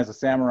receive him as a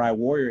samurai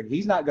warrior,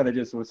 he's not going to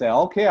just say,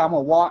 "Okay, I'm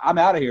going to walk. I'm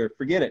out of here.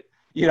 Forget it."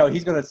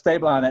 He's going to stay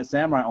behind that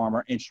samurai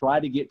armor and try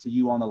to get to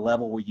you on the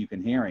level where you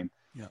can hear him.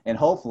 Yeah. And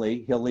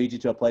hopefully he'll lead you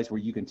to a place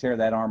where you can tear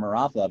that armor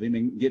off of him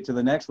and get to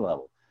the next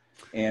level.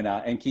 And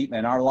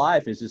our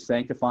life is just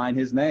sanctifying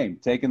his name,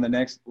 taking the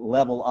next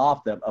level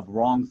off of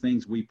wrong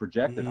things we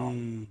projected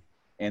on,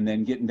 and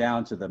then getting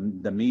down to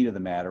the meat of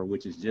the matter,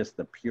 which is just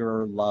the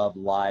pure love,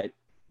 light,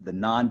 the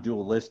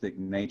non-dualistic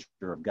nature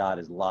of God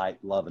is light,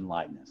 love, and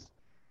lightness.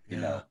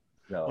 So.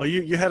 Well,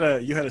 you had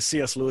a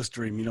C.S. Lewis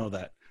dream,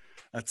 that.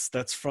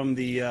 That's from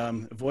the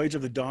Voyage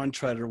of the Dawn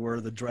Treader, where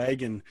the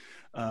dragon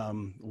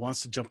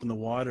wants to jump in the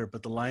water,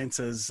 but the lion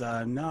says,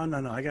 "No,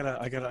 I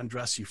gotta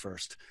undress you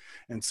first."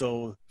 And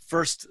so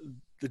first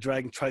the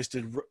dragon tries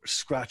to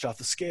scratch off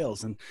the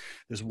scales, and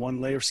there's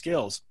one layer of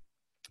scales.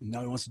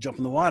 Now he wants to jump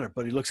in the water,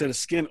 but he looks at his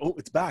skin. Oh,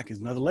 it's back.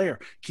 There's another layer.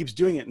 Keeps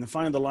doing it. And then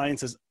finally the lion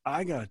says,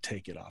 "I got to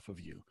take it off of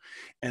you."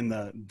 And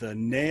the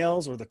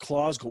nails or the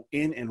claws go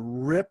in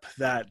and rip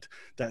that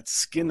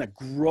skin, that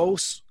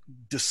gross,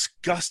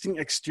 disgusting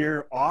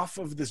exterior off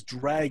of this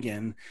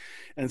dragon.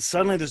 And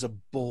suddenly there's a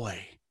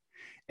boy,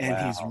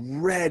 and he's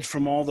red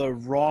from all the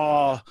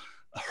raw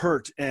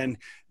hurt. And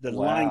the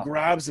lion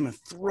grabs him and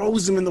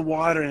throws him in the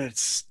water, and it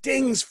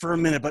stings for a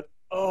minute, but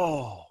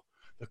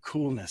the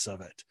coolness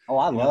of it. Oh,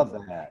 I love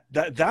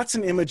that. That's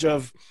an image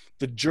of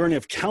the journey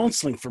of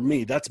counseling for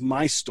me. That's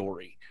my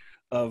story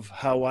of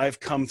how I've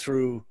come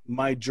through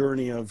my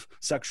journey of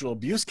sexual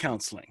abuse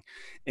counseling.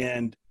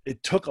 And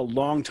it took a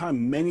long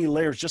time, many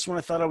layers. Just when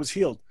I thought I was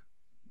healed,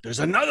 there's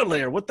another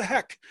layer. What the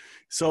heck?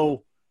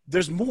 So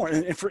there's more.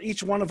 And for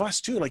each one of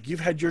us too, like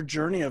you've had your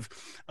journey of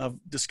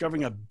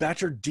discovering a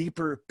better,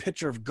 deeper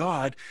picture of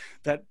God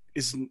that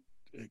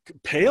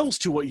pales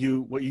to what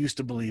you used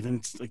to believe. And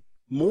it's like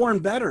more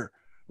and better.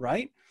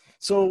 Right?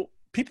 So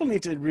people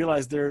need to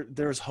realize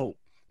there's hope,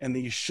 and that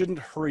you shouldn't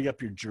hurry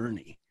up your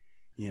journey.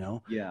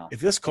 Yeah.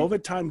 If this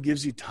COVID time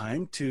gives you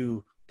time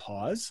to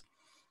pause,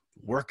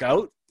 work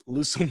out,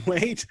 lose some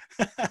weight,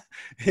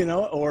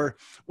 or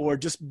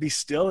just be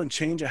still and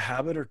change a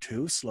habit or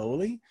two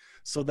slowly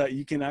so that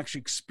you can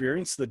actually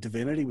experience the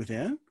divinity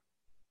within.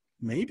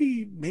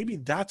 Maybe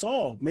that's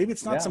all. Maybe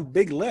it's not some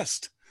big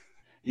list.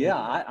 Yeah.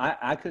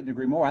 I couldn't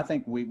agree more. I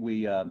think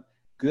we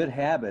good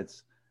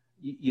habits,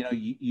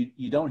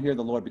 you don't hear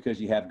the Lord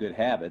because you have good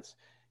habits,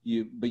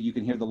 but you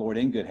can hear the Lord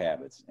in good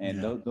habits.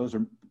 And those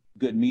are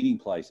good meeting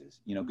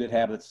places. Good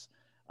habits.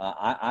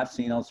 I've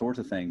seen all sorts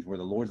of things where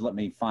the Lord's let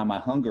me find my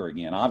hunger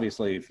again.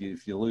 Obviously, if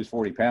you lose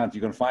 40 pounds,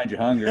 you're going to find your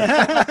hunger.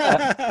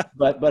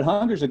 but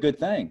hunger's a good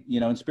thing,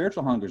 and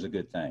spiritual hunger is a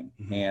good thing.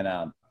 Mm-hmm.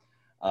 And,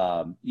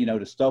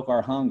 to stoke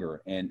our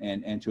hunger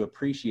and to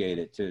appreciate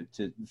it, to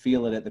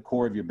feel it at the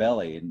core of your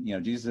belly.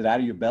 And, Jesus said, out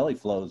of your belly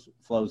flows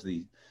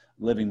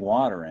living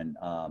water. And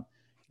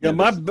yeah,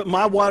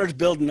 my water's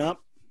building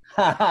up.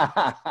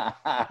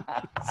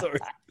 Sorry.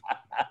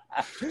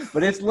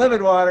 But it's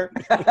living water.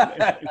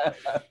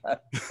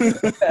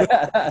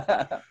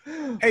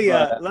 Hey,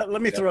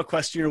 let me throw a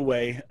question your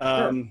way.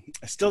 Sure.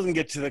 I still didn't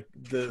get to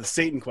the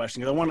Satan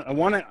question, because I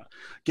want to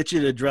get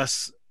you to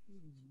address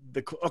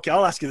okay,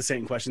 I'll ask you the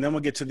Satan question, then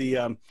we'll get to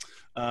the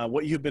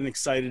what you've been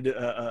excited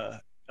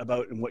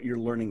about and what you're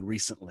learning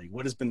recently.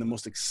 What has been the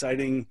most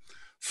exciting,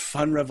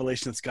 fun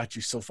revelation that's got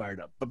you so fired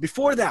up? But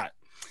before that,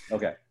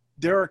 okay.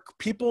 There are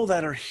people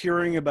that are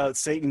hearing about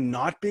Satan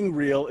not being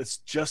real. It's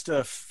just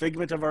a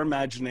figment of our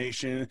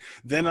imagination.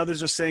 Then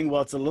others are saying,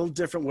 well, it's a little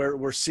different.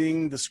 We're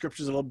seeing the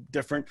scriptures a little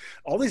different.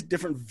 All these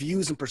different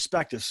views and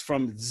perspectives,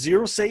 from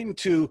zero Satan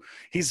to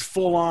he's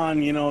full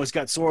on, he's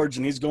got swords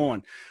and he's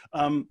going.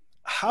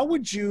 How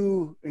would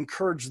you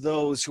encourage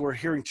those who are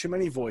hearing too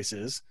many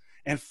voices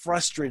and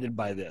frustrated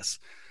by this?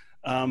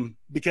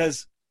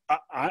 Because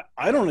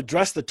I don't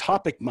address the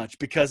topic much,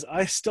 because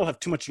I still have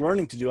too much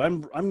learning to do.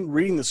 I'm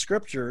reading the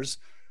scriptures,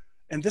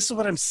 and this is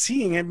what I'm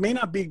seeing. It may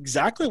not be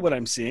exactly what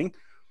I'm seeing.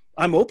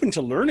 I'm open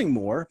to learning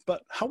more,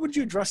 but how would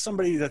you address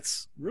somebody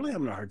that's really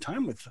having a hard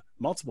time with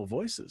multiple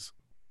voices?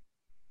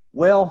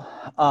 Well,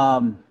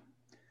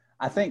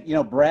 I think,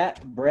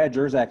 Brad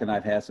Jersak and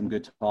I've had some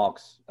good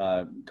talks,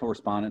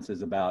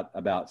 correspondences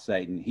about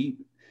Satan.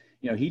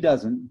 He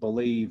doesn't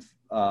believe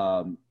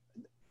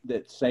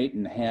that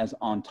Satan has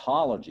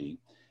ontology,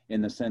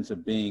 in the sense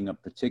of being a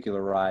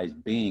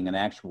particularized being, an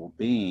actual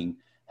being.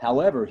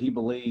 However, he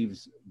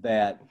believes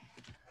that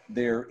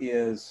there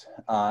is,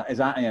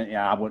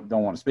 don't want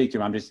to speak to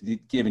him, I'm just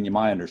giving you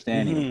my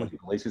understanding of what he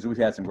believes, because we've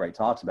had some great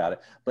talks about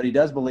it. But he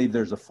does believe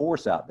there's a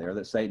force out there,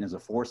 that Satan is a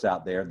force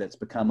out there that's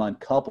become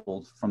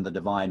uncoupled from the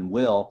divine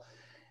will,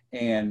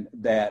 and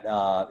that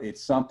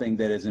it's something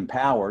that is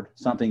empowered,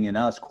 something in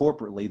us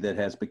corporately that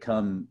has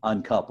become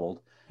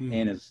uncoupled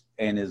and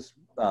is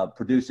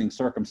producing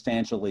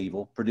circumstantial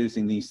evil,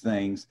 producing these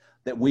things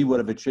that we would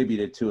have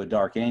attributed to a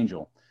dark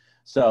angel.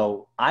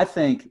 So I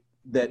think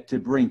that to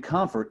bring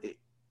comfort,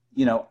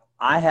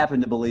 I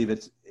happen to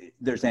believe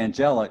there's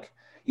angelic,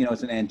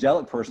 it's an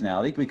angelic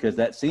personality, because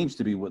that seems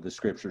to be what the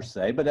scriptures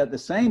say. But at the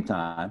same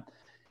time,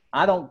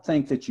 I don't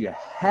think that you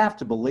have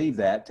to believe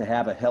that to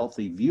have a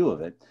healthy view of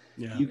it.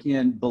 Yeah. You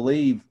can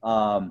believe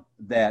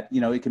that,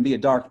 it can be a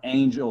dark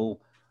angel.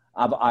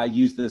 I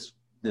use this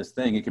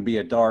thing. It can be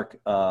a dark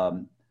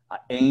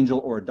angel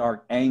or a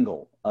dark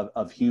angle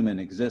of human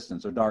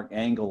existence, or dark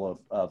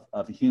angle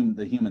of the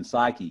human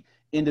psyche,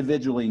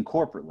 individually and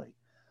corporately.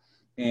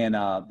 And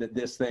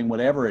this thing,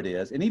 whatever it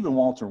is, and even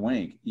Walter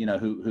Wink,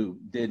 who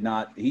did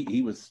not,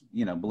 he was,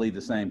 believed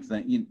the same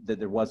thing, that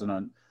there wasn't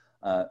an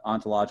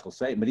ontological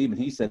Satan, but even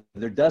he said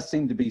there does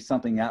seem to be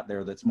something out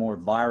there that's more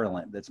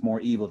virulent, that's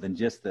more evil than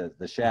just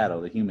the shadow,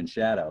 the human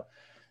shadow.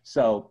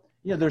 So,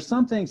 there's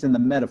some things in the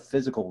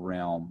metaphysical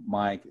realm,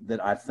 Mike,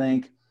 that I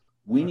think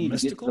we need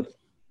mystical? To get to.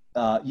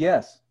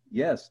 Yes,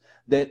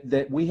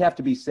 that we have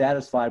to be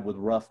satisfied with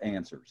rough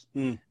answers.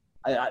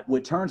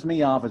 What turns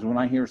me off is when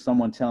I hear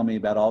someone tell me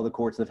about all the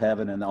courts of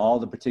heaven and all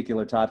the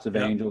particular types of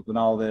angels and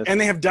all this. And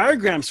they have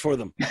diagrams for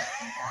them.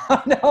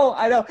 I know.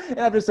 And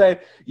I have to say,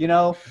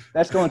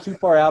 that's going too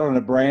far out on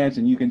a branch,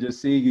 and you can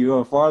just see you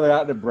go farther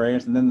out in the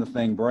branch, and then the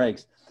thing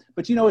breaks.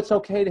 But, it's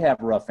okay to have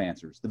rough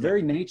answers. The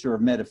very nature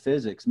of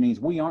metaphysics means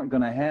we aren't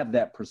going to have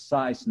that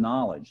precise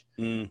knowledge.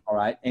 All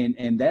right.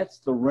 And that's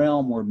the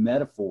realm where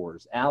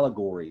metaphors,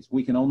 allegories,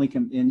 we can only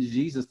in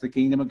Jesus, the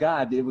kingdom of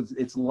God,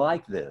 it's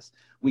like this.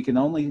 We can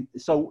only,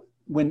 so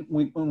when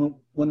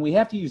we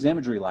have to use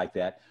imagery like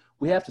that,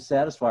 we have to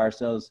satisfy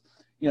ourselves.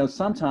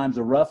 Sometimes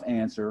a rough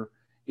answer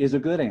is a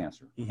good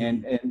answer.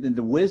 And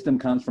the wisdom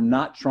comes from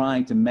not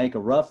trying to make a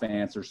rough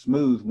answer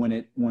smooth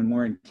when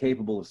we're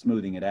incapable of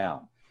smoothing it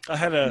out. I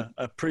had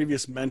a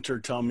previous mentor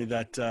tell me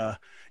that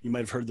you might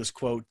have heard this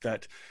quote,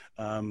 that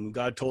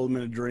God told him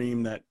in a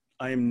dream that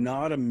I am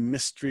not a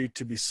mystery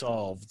to be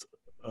solved,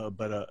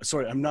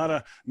 I'm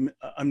not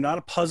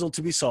a puzzle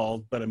to be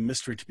solved, but a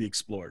mystery to be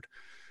explored.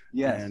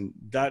 Yes. And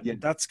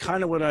that's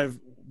kind of what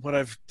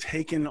I've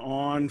taken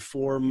on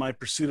for my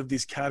pursuit of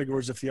these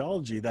categories of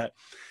theology, that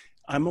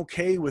I'm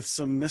okay with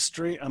some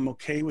mystery. I'm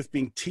okay with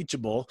being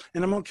teachable,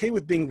 and I'm okay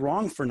with being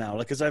wrong for now,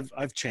 because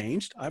I've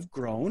changed, I've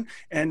grown.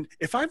 And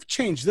if I've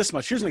changed this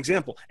much, here's an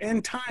example,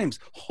 end times,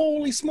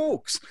 holy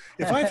smokes.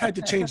 If I've had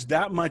to change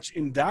that much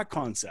in that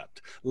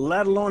concept,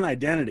 let alone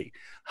identity,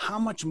 how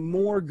much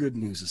more good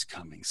news is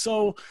coming?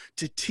 So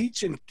to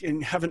teach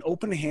and have an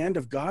open hand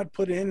of God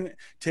put in,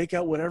 take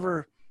out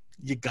whatever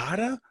you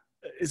gotta,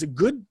 is a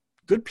good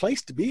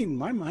place to be in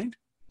my mind.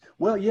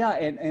 Well, yeah,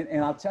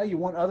 and I'll tell you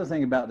one other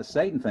thing about the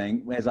Satan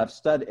thing. As I've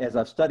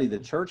studied the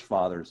church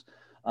fathers,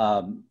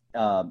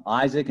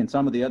 Isaac and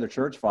some of the other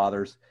church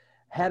fathers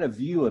had a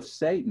view of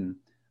Satan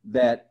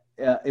that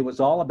it was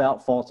all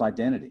about false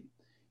identity.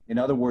 In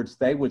other words,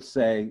 they would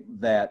say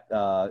that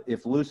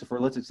if Lucifer,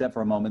 let's accept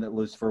for a moment that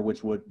Lucifer,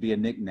 which would be a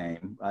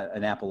nickname,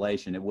 an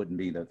appellation, it wouldn't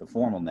be the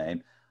formal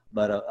name,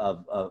 but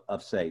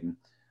of Satan,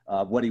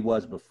 what he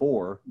was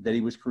before, that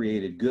he was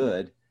created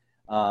good.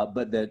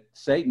 but that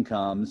Satan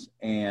comes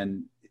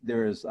and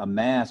there is a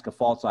mask, a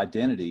false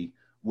identity,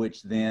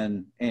 which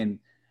then, and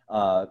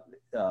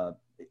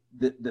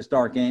this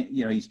dark,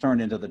 he's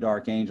turned into the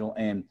dark angel.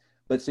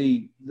 But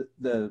see,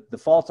 the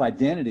false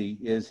identity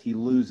is he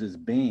loses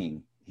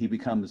being. He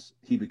becomes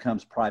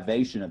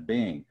privation of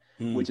being,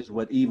 which is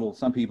what evil.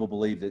 Some people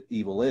believe that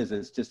evil is.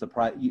 It's just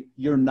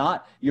you're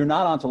not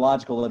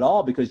ontological at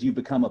all, because you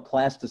become a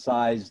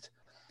plasticized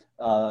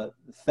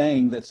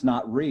thing that's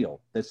not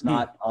real, that's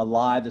not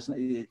alive.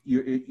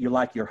 You're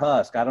like your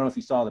husk. I don't know if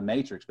you saw The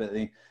Matrix, but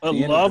I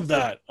love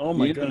that. Oh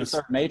my goodness!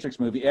 The Matrix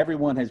movie,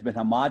 everyone has been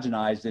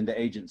homogenized into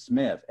Agent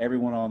Smith.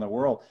 Everyone on the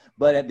world,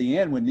 but at the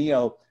end, when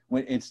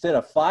instead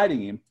of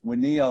fighting him,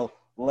 when Neo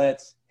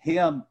lets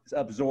him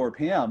absorb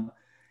him,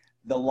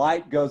 the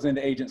light goes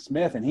into Agent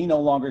Smith, and he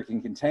no longer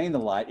can contain the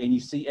light. And you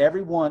see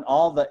everyone,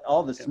 all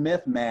the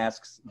Smith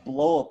masks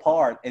blow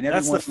apart, and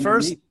everyone.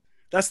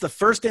 That's the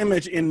first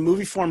image in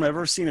movie form I've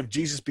ever seen of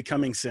Jesus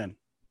becoming sin.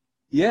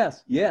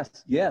 Yes.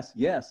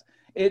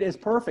 It is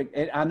perfect.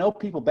 And I know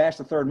people bash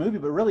the third movie,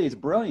 but really it's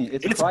brilliant.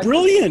 It's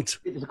brilliant.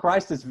 It's a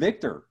Christ as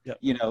victor,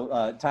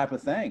 type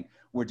of thing,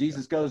 where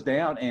Jesus goes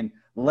down and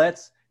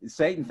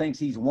Satan thinks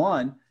he's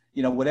won,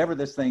 whatever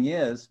this thing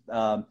is.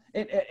 And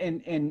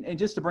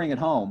just to bring it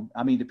home,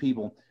 I mean, to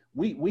people,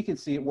 we can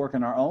see it work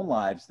in our own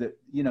lives that,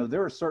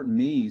 there are certain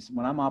me's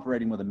when I'm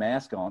operating with a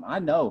mask on. I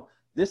know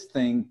this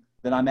thing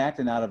that I'm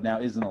acting out of now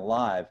isn't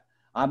alive.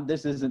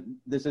 This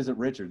isn't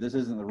Richard. This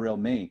isn't the real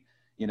me,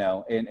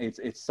 and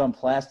it's some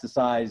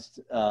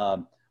plasticized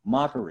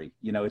mockery.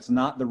 It's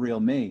not the real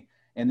me.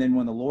 And then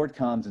when the Lord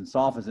comes and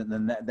softens it,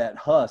 then that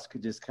husk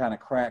just kind of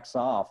cracks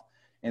off,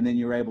 and then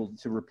you're able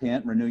to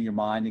repent, renew your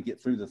mind, and get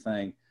through the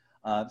thing.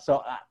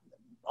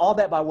 All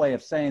that by way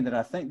of saying that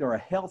I think there are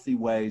healthy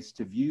ways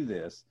to view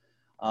this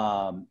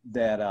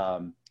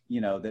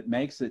that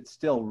makes it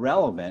still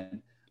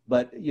relevant.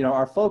 But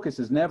our focus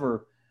is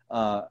never.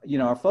 Should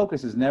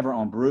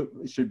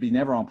be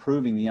never on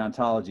proving the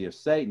ontology of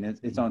Satan.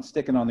 It's on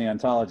sticking on the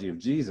ontology of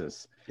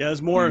Jesus. Yeah,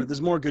 there's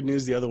more good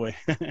news the other way.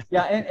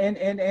 Yeah,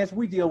 and as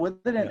we deal with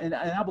it, and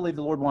I believe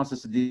the Lord wants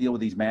us to deal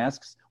with these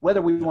masks,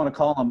 whether we want to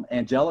call them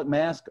angelic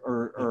mask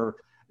or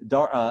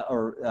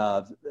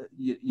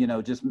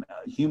just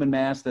human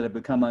masks that have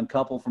become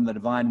uncoupled from the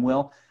divine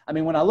will. I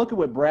mean, when I look at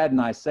what Brad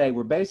and I say,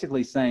 we're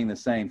basically saying the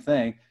same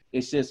thing.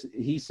 It's just,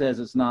 he says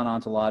it's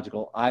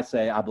non-ontological. I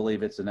say, I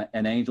believe it's an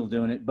angel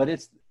doing it, but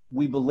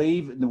we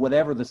believe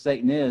whatever the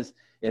Satan is,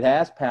 it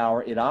has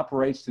power. It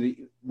operates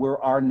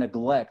where our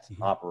neglect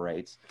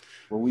operates,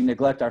 where we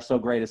neglect our so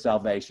great a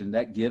salvation.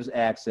 That gives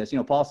access.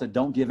 Paul said,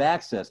 don't give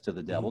access to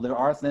the devil. There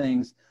are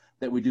things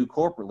that we do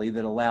corporately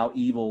that allow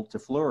evil to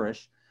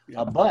flourish.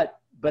 Yeah.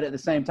 But at the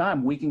same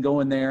time, we can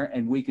go in there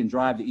and we can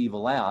drive the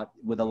evil out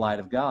with the light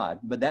of God.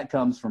 But that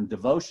comes from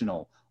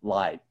devotional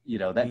light,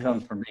 that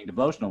comes from being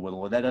devotional with the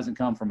Lord. That doesn't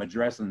come from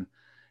addressing,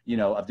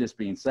 of just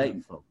being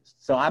Satan focused.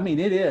 So, I mean,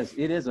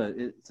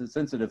 it's a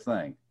sensitive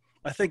thing.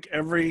 I think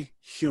every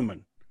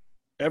human,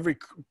 every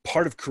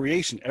part of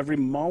creation, every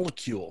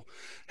molecule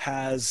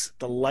has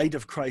the light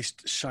of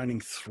Christ shining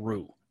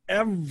through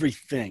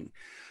everything.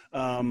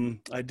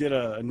 I did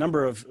a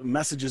number of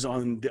messages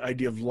on the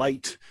idea of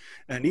light,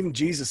 and even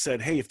Jesus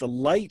said, hey, if the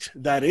light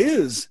that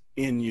is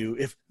in you,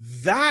 if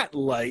that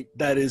light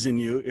that is in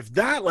you, if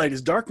that light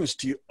is darkness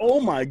to you, oh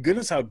my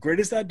goodness, how great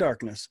is that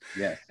darkness?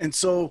 Yes. And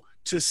so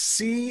to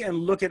see and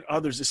look at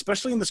others,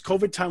 especially in this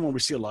COVID time when we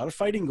see a lot of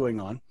fighting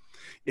going on,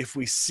 if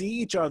we see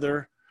each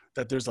other,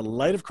 that there's a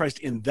light of Christ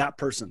in that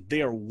person,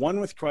 they are one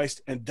with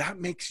Christ, and that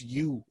makes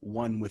you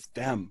one with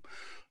them.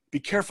 Be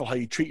careful how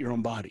you treat your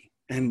own body.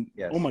 And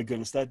yes. Oh my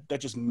goodness, that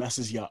just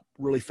messes you up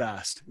really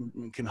fast.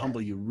 It can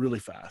humble you really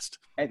fast.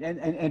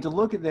 And to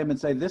look at them and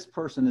say, this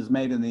person is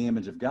made in the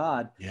image of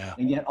God. Yeah.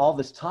 And yet all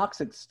this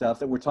toxic stuff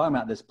that we're talking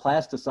about, this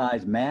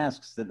plasticized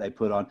masks that they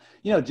put on.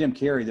 Jim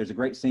Carrey, there's a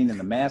great scene in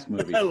the Mask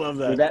movie. I love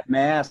that. Where that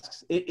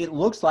masks, it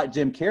looks like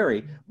Jim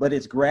Carrey, but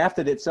it's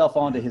grafted itself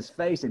onto his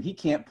face and he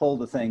can't pull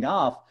the thing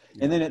off.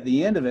 Yeah. And then at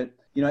the end of it,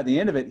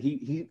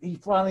 he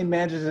finally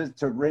manages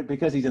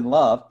because he's in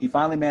love, he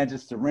finally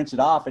manages to wrench it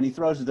off and he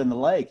throws it in the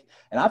lake.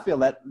 And I feel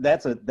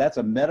that's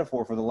a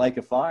metaphor for the lake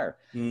of fire.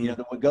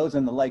 That what goes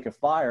in the lake of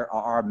fire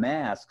are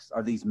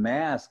these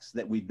masks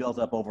that we built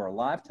up over a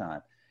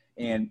lifetime.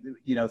 And,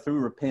 through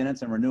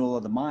repentance and renewal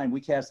of the mind, we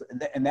cast,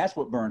 and that's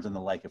what burns in the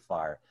lake of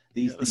fire.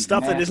 These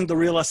stuff that isn't the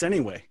real us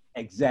anyway.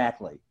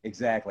 Exactly.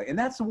 And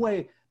that's the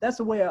way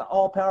an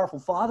all-powerful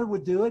Father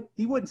would do it.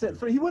 He wouldn't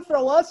he would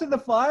throw us in the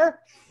fire.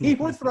 He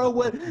would throw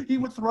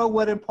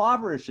what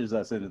impoverishes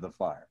us into the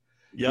fire.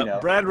 Yeah.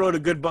 Brad wrote a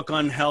good book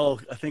on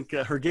hell. I think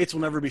Her Gates Will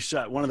Never Be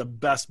Shut. One of the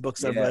best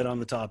books I've read on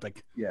the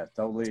topic. Yeah,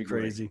 totally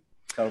agree. Crazy.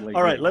 Totally.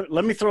 All right,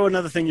 let me throw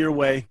another thing your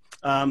way.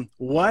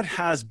 What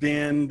has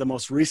been the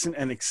most recent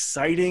and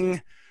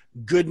exciting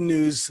good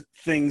news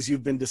things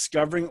you've been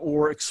discovering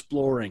or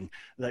exploring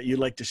that you'd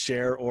like to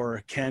share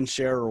or can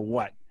share, or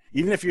what?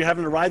 Even if you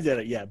haven't arrived at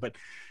it yet, but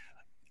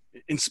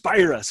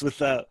inspire us with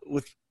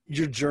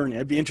your journey.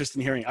 I'd be interested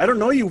in hearing. I don't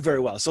know you very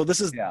well, so this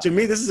is to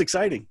me, this is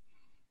exciting.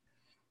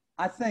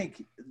 I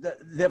think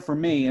that for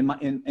me in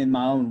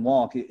my own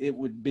walk, it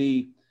would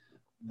be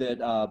that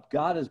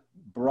God has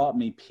brought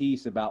me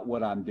peace about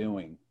what I'm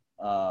doing,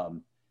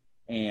 and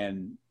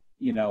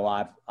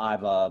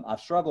I've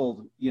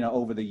struggled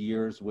over the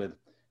years with,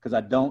 because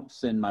I don't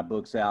send my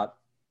books out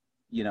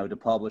to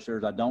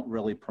publishers. I don't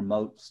really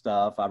promote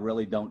stuff. I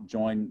really don't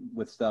join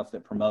with stuff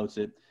that promotes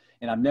it,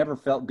 and I've never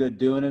felt good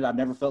doing it. I've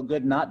never felt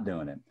good not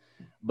doing it.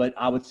 But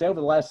I would say over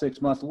the last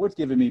 6 months, the Lord's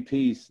given me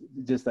peace,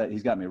 just that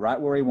He's got me right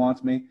where He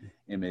wants me.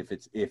 And if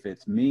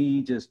it's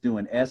me just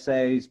doing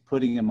essays,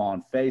 putting them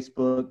on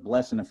Facebook,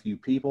 blessing a few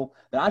people,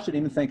 then I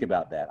shouldn't even think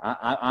about that.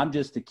 I'm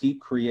just to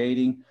keep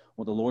creating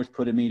what the Lord's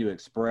put in me to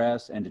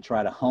express and to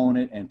try to hone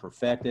it and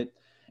perfect it.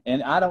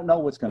 And I don't know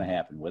what's going to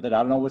happen with it. I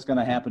don't know what's going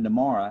to happen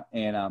tomorrow.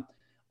 And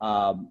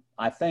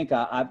I think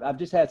I've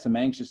just had some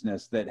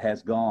anxiousness that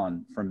has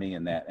gone from me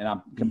in that. And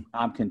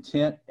I'm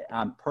content.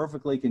 I'm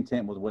perfectly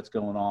content with what's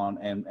going on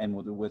and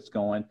with what's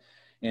going.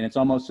 And it's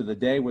almost to the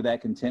day where that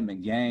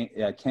contentment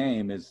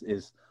came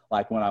is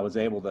like when I was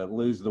able to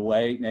lose the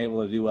weight and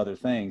able to do other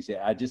things.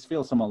 Yeah, I just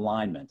feel some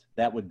alignment.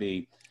 That would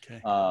be,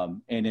 okay.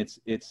 And it's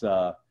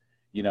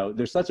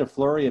there's such a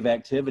flurry of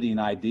activity and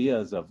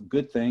ideas of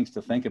good things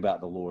to think about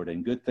the Lord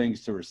and good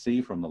things to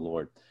receive from the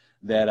Lord,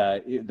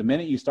 that the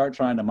minute you start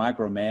trying to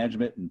micromanage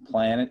it and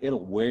plan it,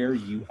 it'll wear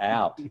you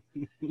out.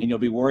 And you'll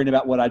be worried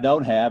about what I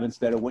don't have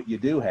instead of what you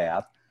do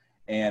have.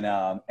 And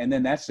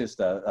then that's just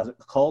a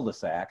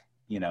cul-de-sac,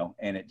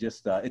 and it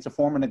just, it's a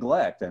form of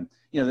neglect. And,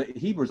 the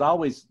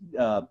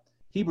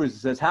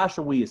Hebrews says, how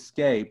shall we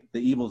escape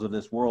the evils of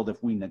this world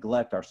if we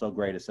neglect our so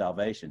great a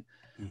salvation?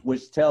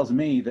 Which tells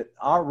me that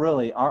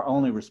our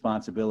only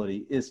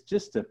responsibility is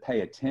just to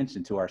pay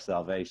attention to our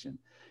salvation,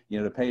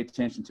 to pay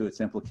attention to its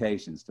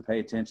implications, to pay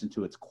attention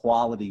to its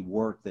quality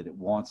work that it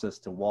wants us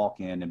to walk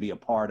in and be a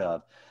part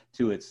of,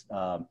 to its,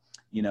 to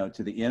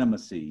the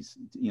intimacies,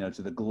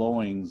 to the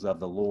glowings of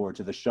the Lord,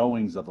 to the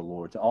showings of the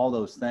Lord, to all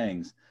those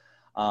things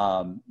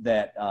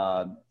that's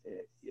our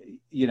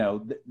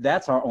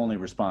only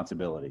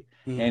responsibility.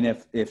 Mm-hmm. And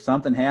if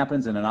something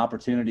happens and an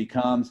opportunity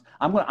comes,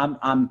 I'm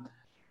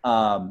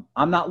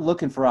not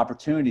looking for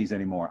opportunities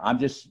anymore. I'm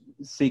just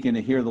seeking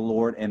to hear the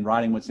Lord and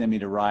writing what's in me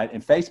to write.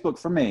 And Facebook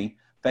for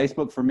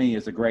me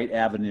is a great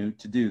avenue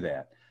to do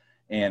that.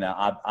 And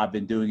I've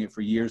been doing it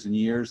for years and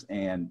years.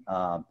 And,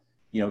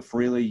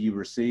 freely you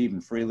receive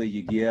and freely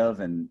you give.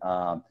 And,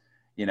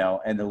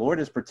 and the Lord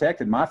has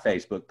protected my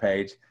Facebook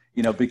page,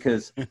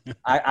 because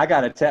I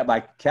got attacked by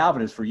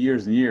Calvinists for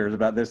years and years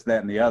about this, that,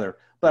 and the other.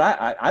 But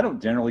I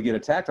don't generally get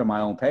attacked on my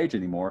own page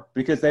anymore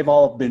because they've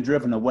all been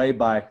driven away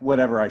by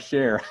whatever I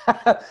share.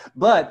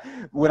 But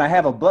when I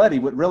have a buddy,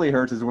 what really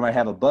hurts is when I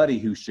have a buddy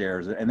who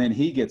shares it and then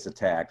he gets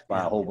attacked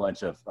by a whole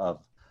bunch of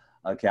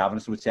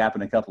Calvinists, which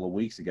happened a couple of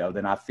weeks ago.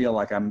 Then I feel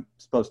like I'm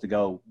supposed to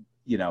go,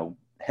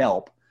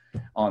 help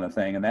on a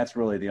thing, and that's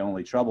really the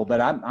only trouble.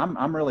 But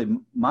I'm really,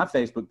 my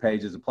Facebook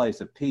page is a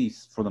place of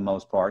peace for the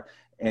most part,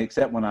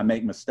 except when I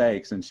make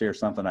mistakes and share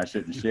something I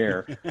shouldn't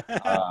share.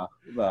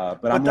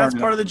 But that's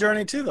part of the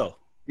journey too, though.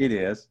 It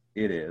is.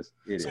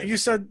 So you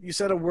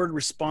said a word,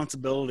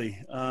 responsibility.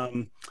 I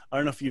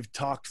don't know if you've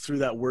talked through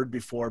that word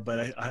before,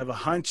 but I have a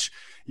hunch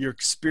you're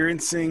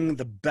experiencing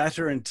the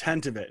better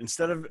intent of it.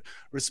 Instead of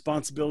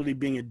responsibility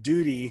being a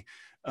duty,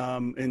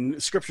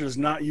 and Scripture does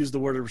not use the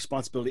word of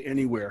responsibility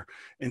anywhere.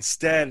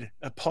 Instead,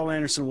 Paul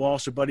Anderson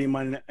Walsh, a buddy of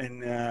mine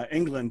in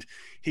England,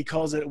 he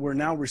calls it, we're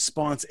now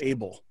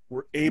response-able.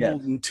 We're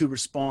able to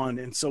respond.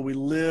 And so we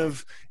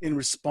live in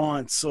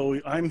response. So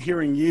I'm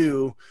hearing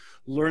you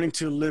learning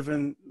to live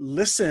and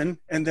listen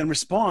and then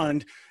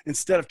respond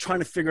instead of trying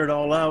to figure it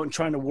all out and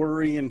trying to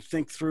worry and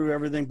think through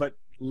everything, but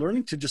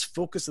learning to just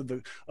focus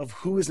of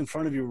who is in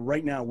front of you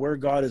right now, where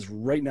God is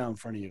right now in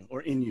front of you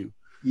or in you.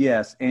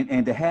 Yes.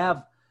 And to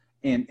have,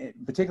 and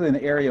particularly in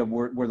the area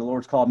where the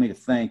Lord's called me to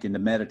think and to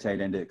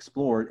meditate and to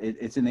explore,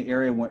 it's in the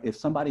area where if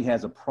somebody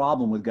has a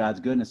problem with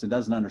God's goodness and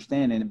doesn't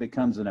understand, and it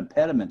becomes an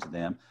impediment to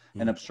them,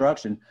 an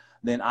obstruction,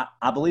 then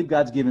I believe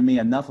God's given me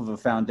enough of a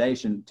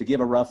foundation to give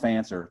a rough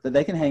answer that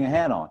they can hang a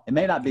hat on. It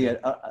may not be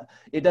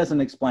it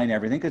doesn't explain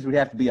everything because we'd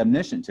have to be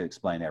omniscient to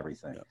explain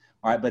everything. Yeah.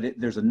 All right, but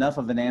there's enough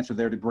of an answer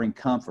there to bring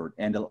comfort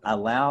and to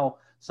allow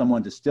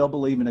someone to still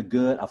believe in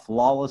a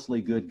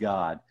flawlessly good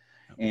God.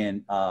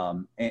 And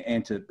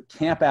to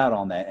camp out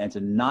on that and to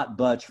not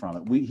budge from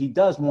it. He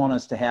does want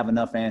us to have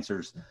enough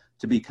answers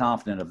to be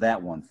confident of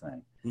that one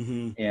thing.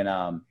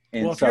 Mm-hmm.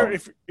 And well, so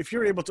if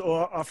you're able to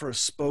offer a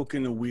spoke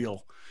in a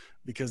wheel,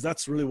 because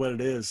that's really what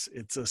it is.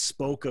 It's a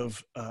spoke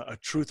of a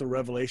truth or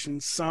revelation.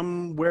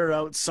 Some wear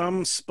out.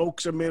 Some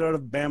spokes are made out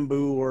of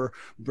bamboo or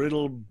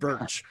brittle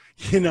birch,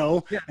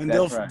 and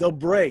they'll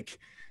break.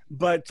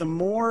 But the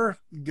more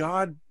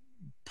God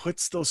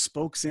puts those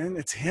spokes in,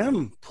 it's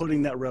him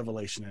putting that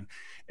revelation in,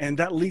 and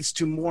that leads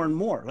to more and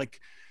more. Like,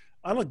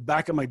 I look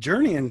back at my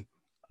journey and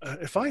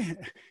if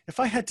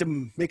I had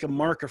to make a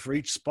marker for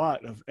each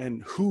spot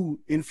and who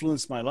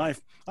influenced my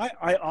life,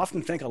 I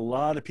often thank a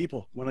lot of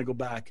people when I go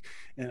back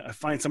and I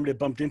find somebody I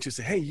bumped into,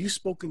 say, hey, you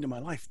spoke into my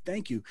life,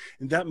 thank you,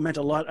 and that meant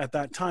a lot at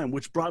that time,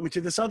 which brought me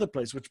to this other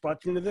place, which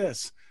brought me to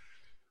this.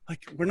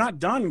 Like, we're not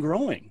done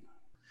growing.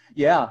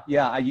 Yeah.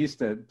 I used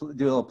to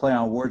do a little play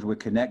on words with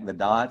connect the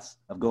dots,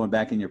 of going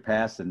back in your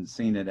past and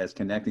seeing it as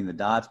connecting the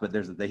dots. But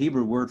there's the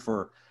Hebrew word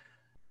for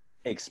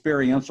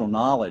experiential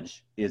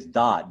knowledge is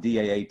dot,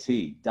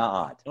 D-A-A-T,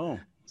 dot. Oh.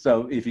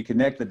 So if you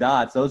connect the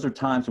dots, those are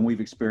times when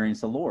we've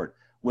experienced the Lord,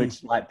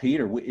 which, like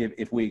Peter,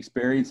 if we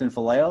experience in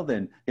phileo,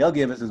 then he'll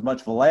give us as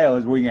much phileo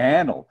as we can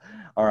handle.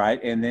 All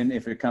right. And then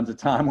if it comes a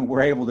time when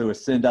we're able to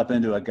ascend up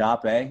into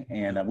agape,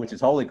 and which is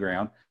holy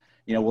ground,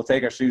 we'll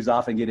take our shoes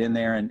off and get in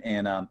there,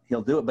 and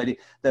he'll do it. But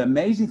the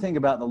amazing thing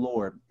about the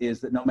Lord is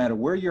that no matter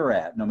where you're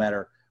at, no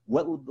matter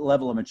what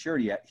level of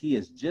maturity you're at, he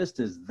is just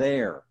as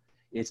there.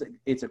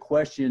 It's a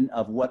question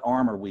of what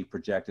armor we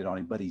projected on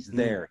him, but he's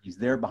there. He's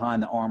there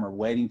behind the armor,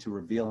 waiting to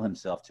reveal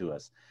himself to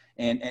us.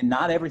 And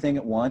not everything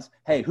at once.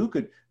 Hey, who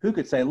could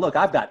say, look,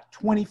 I've got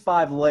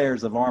 25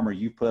 layers of armor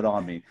you put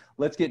on me.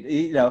 Let's get,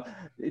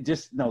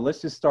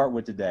 let's just start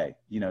with today.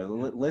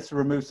 Let's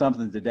remove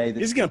something today.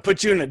 He's going to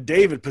put you in a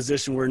David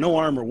position where no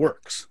armor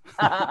works.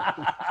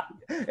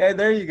 And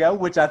there you go,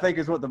 which I think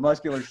is what the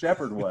muscular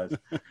shepherd was,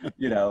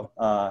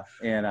 I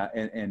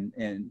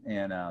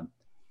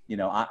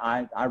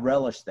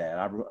relish that.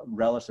 I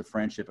relish the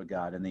friendship of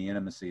God and the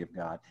intimacy of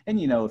God. And,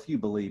 if you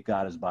believe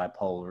God is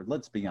bipolar,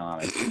 let's be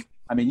honest.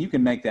 I mean, you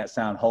can make that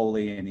sound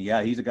holy, and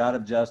he's a God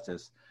of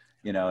justice,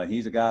 and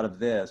he's a God of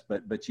this,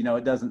 but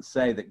it doesn't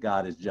say that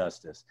God is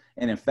justice.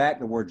 And in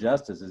fact, the word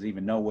justice is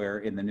even nowhere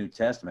in the New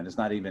Testament. It's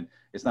not even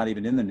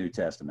in the New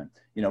Testament.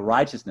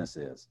 Righteousness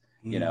is,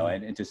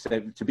 and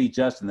to be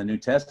just in the New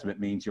Testament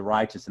means you're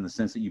righteous in the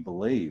sense that you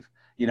believe.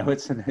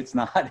 It's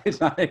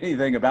not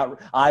anything about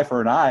eye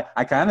for an eye.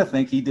 I kind of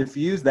think he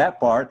diffused that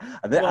part.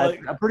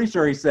 I'm pretty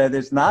sure he said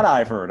it's not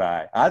eye for an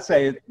eye. I'd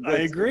say I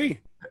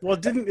agree. Well,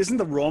 isn't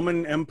the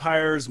Roman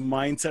Empire's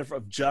mindset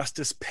of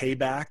justice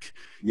payback?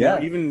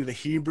 Yeah. Even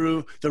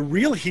the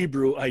real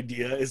Hebrew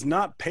idea is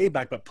not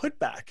payback, but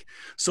putback.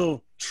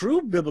 So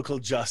true biblical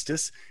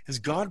justice is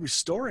God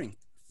restoring,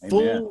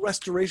 full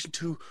restoration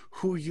to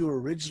who you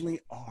originally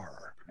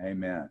are.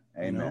 Amen.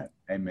 Amen.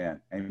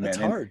 Amen. That's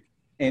hard.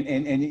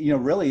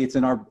 And really, it's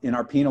in our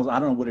penals. I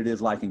don't know what it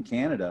is like in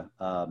Canada,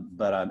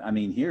 but I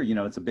mean here,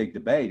 it's a big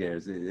debate.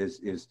 Is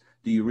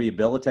do you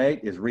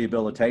rehabilitate? Is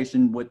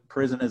rehabilitation what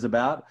prison is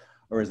about,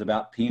 or is it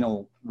about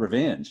penal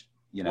revenge?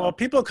 Well,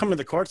 people come to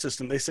the court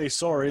system, they say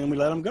sorry, and we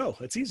let them go.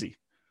 It's easy.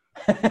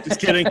 Just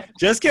kidding.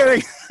 Just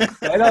kidding.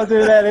 I don't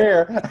do that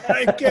here.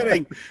 I'm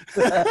kidding.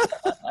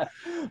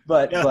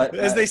 But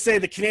as they say,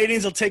 the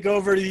Canadians will take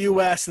over the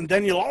U.S. and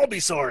then you'll all be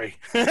sorry.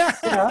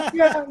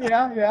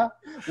 Yeah.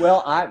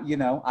 Well,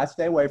 I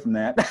stay away from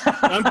that.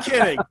 I'm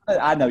kidding.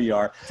 I know you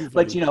are.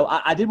 But,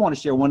 I did want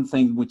to share one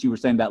thing, what you were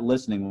saying about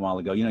listening a while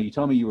ago. You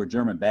told me you were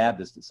German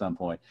Baptist at some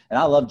point, and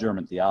I love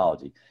German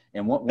theology.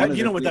 And what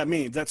that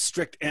means? That's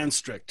strict and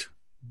strict.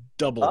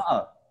 Double.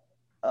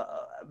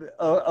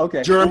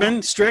 Okay.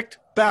 German strict,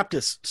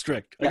 Baptist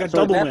strict. I got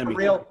double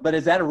whammy. But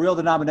is that a real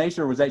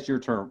denomination, or was that your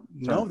term?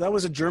 No, that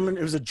was it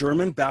was a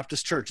German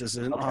Baptist church as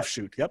an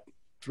offshoot. Yep.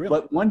 It's real.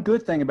 But one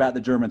good thing about the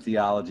German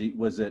theology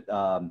was that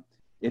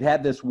it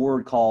had this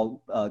word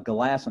called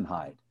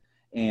Gelassenheit.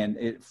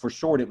 And for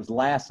short, it was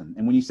Lassen.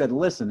 And when you said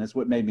listen, that's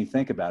what made me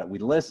think about it. We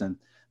listen.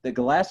 That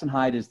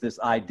Gelassenheit is this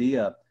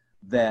idea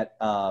that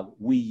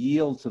we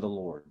yield to the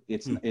Lord.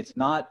 It's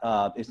not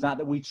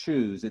that we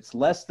choose. It's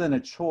less than a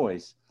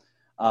choice.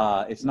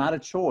 It's not a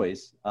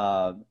choice.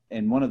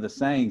 And one of the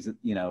sayings that,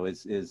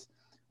 is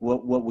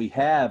what we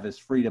have is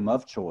freedom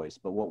of choice,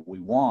 but what we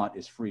want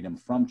is freedom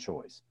from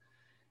choice.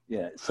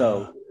 Yeah.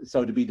 So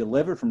to be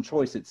delivered from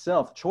choice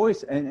itself,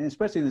 and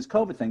especially in this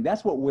COVID thing,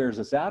 that's what wears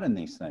us out in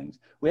these things.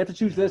 We have to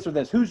choose this or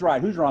this. Who's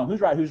right? Who's wrong? Who's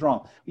right? Who's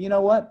wrong? You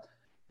know what?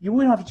 We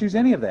don't have to choose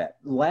any of that.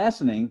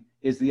 Lassening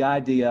is the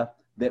idea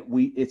that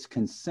it's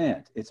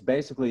consent. It's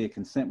basically a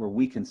consent where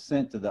we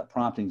consent to the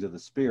promptings of the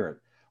Spirit.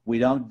 We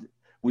don't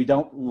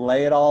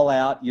lay it all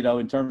out,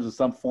 in terms of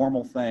some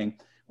formal thing.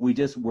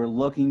 We're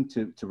looking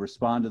to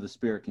respond to the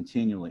Spirit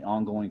continually,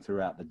 ongoing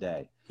throughout the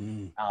day.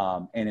 And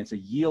it's a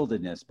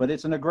yieldedness, but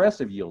it's an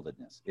aggressive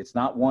yieldedness. It's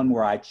not one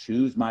where I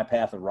choose my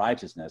path of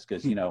righteousness,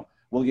 because,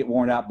 we'll get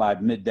worn out by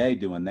midday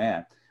doing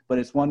that. But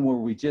it's one where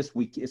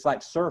it's like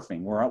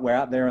surfing. We're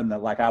out there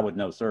like I would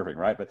know surfing,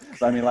 right? But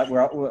I mean, like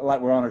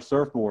we're on a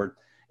surfboard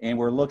and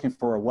we're looking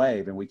for a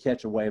wave, and we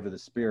catch a wave of the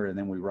Spirit, and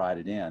then we ride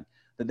it in.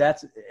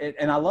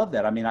 And I love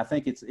that. I mean, I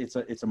think it's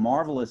a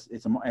marvelous,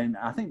 and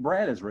I think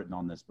Brad has written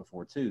on this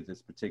before too,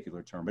 this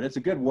particular term, but it's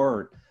a good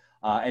word.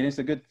 And it's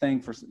a good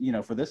thing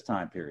for this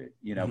time period,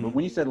 Mm-hmm. But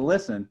when you said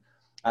listen,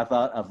 I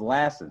thought of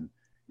Lassen,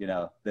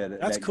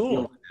 that's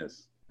cool.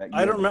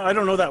 I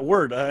don't know that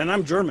word, and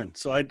I'm German,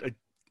 so I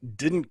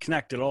didn't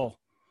connect at all.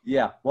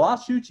 Yeah. Well, I'll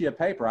shoot you a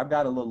paper. I've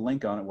got a little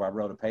link on it where I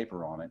wrote a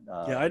paper on it.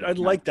 I'd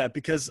like that,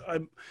 because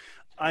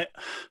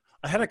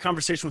I had a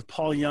conversation with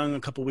Paul Young a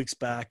couple weeks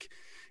back,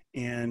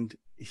 and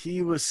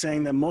he was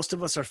saying that most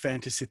of us are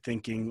fantasy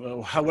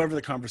thinking, however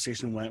the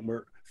conversation went.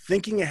 We're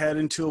thinking ahead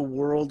into a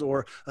world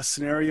or a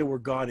scenario where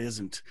God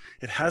isn't.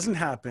 It hasn't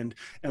happened,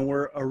 and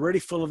we're already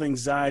full of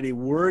anxiety,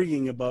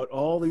 worrying about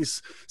all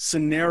these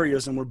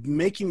scenarios, and we're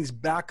making these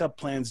backup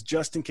plans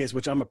just in case,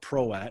 which I'm a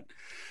pro at.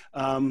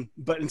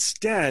 But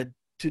instead,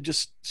 to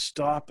just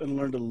stop and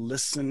learn to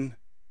listen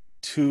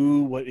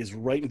to what is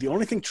right. The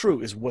only thing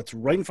true is what's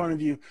right in front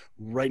of you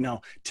right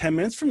now. 10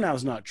 minutes from now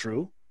is not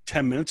true.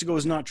 10 minutes ago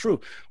is not true.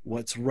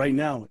 What's right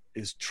now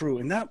is true.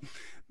 And that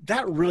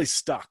really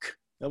stuck.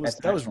 That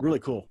was really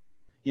cool.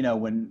 You know,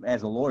 when,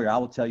 as a lawyer, I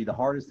will tell you the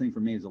hardest thing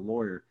for me as a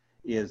lawyer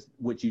is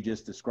what you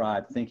just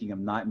described, thinking of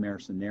nightmare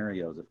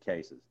scenarios of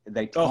cases.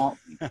 They taunt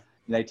me.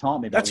 They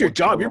taunt me. That's your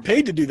job. You're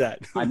paid to do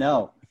that. I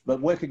know. But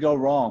what could go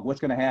wrong? What's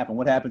going to happen?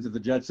 What happens if the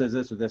judge says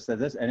this or this, says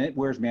this? And it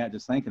wears me out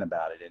just thinking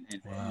about it. And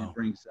it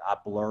brings a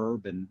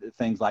blurb and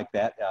things like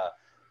that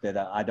that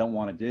I don't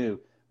want to do.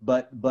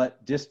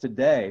 But just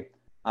today,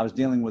 I was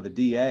dealing with a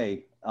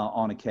DA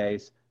on a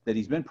case that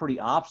he's been pretty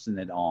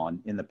obstinate on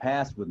in the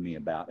past with me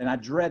about. And I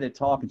dreaded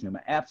talking to him.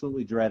 I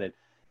absolutely dreaded.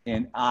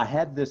 And I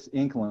had this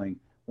inkling,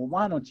 well,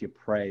 why don't you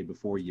pray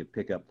before you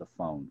pick up the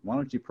phone? Why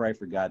don't you pray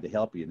for God to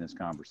help you in this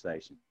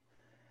conversation?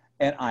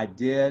 And I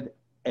did.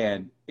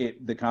 And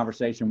the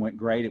conversation went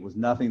great. It was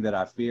nothing that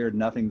I feared,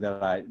 nothing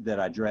that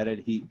I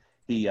dreaded.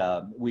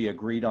 We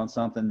agreed on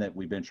something that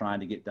we've been trying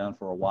to get done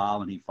for a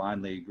while, and he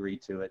finally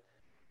agreed to it.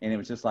 And it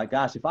was just like,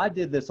 gosh, if I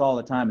did this all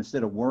the time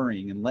instead of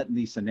worrying and letting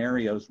these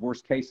scenarios,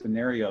 worst case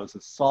scenarios,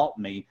 assault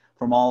me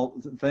from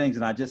all things,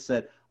 and I just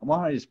said, why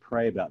don't I just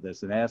pray about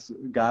this and ask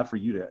God for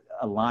you to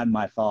align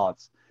my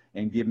thoughts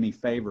and give me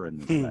favor in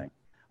this thing?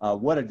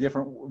 What a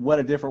different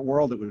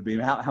world it would be.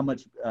 How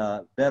much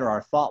better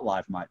our thought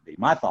life might be.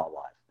 My thought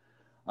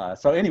life.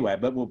 So anyway,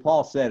 but what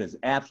Paul said is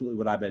absolutely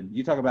what I've been.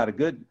 You talk about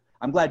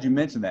I'm glad you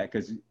mentioned that,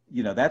 because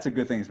that's a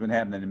good thing that's been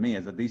happening to me,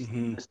 is that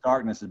this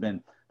darkness has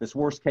been this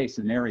worst case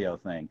scenario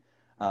thing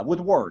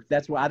with work.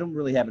 That's why I don't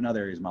really have in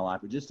other areas of my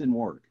life. It just didn't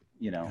work.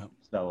 Yeah.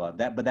 So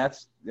but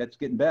that's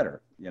getting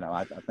better.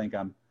 I think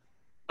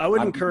I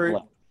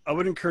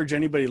would encourage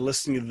anybody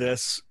listening to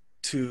this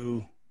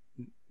to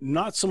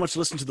not so much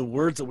listen to the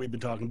words that we've been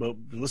talking about,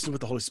 but listen to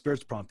what the Holy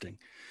Spirit's prompting.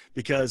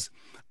 Because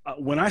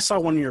when I saw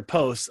one of your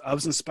posts, I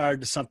was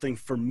inspired to something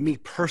for me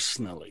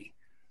personally,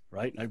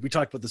 right? We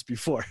talked about this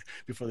before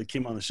they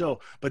came on the show,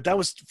 but that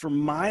was from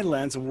my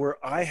lens of where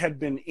I had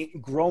been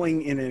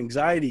growing in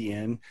anxiety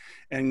and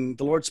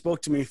the Lord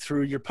spoke to me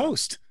through your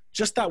post,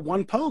 just that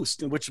one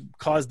post, which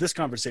caused this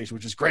conversation,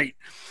 which is great.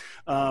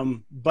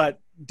 But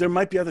there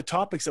might be other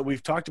topics that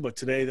we've talked about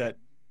today that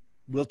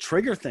will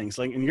trigger things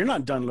and you're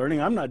not done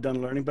learning. I'm not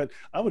done learning, but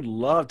I would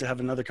love to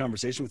have another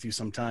conversation with you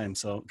sometime.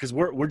 So, because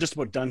we're just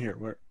about done here.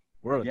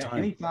 We're out of time.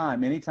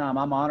 Anytime.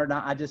 I'm honored.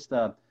 I just,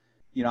 I'm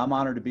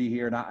honored to be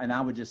here. And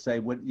I would just say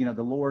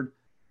the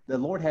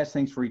Lord has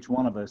things for each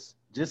one of us,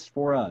 just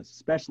for us,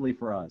 especially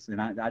for us. And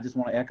I just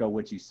want to echo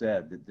what you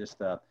said, that just,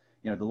 the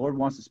Lord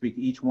wants to speak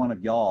to each one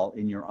of y'all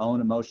in your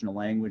own emotional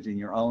language, in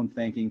your own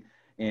thinking.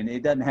 And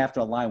it doesn't have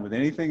to align with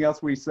anything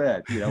else we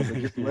said, but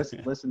just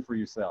listen for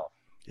yourself.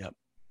 Yep.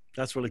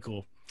 That's really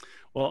cool.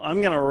 Well,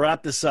 I'm going to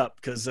wrap this up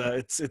because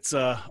it's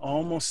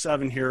almost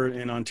 7 here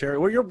in Ontario.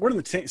 We're in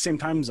the same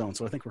time zone,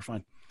 so I think we're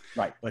fine.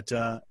 Right. But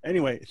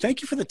anyway,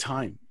 thank you for the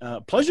time.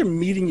 Pleasure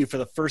meeting you for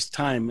the first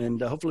time, and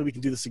hopefully we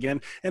can do this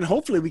again. And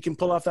hopefully we can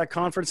pull off that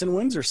conference in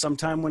Windsor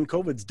sometime when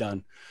COVID's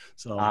done.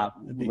 So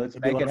let's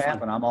make it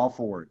happen. I'm all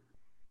for it.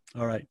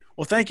 All right.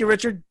 Well, thank you,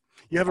 Richard.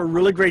 You have a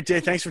really great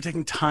day. Thanks for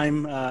taking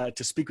time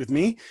to speak with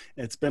me.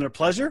 It's been a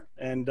pleasure,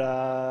 and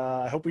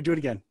I hope we do it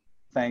again.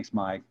 Thanks,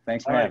 Mike.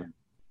 Thanks for having me.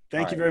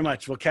 Thank you very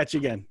much. We'll catch you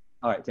again.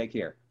 All right. Take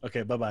care.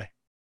 Okay. Bye-bye.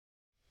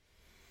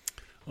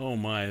 Oh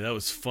my, that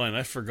was fun.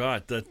 I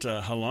forgot that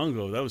how long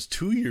ago? That was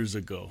 2 years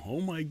ago. Oh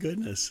my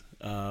goodness.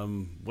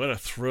 What a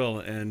thrill.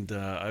 And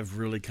I've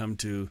really come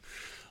to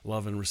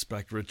love and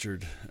respect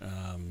Richard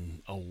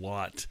a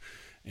lot.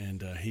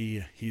 And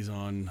he's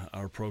on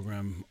our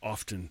program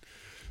often.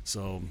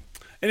 So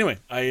anyway,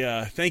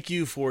 I thank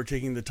you for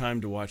taking the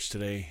time to watch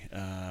today.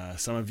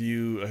 Some of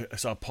you, I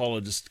saw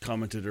Paula just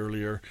commented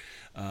earlier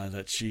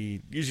that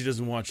she usually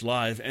doesn't watch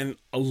live, and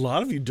a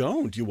lot of you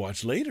don't. You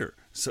watch later,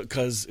 so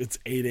because it's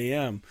 8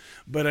 a.m.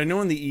 But I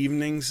know in the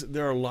evenings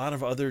there are a lot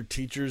of other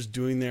teachers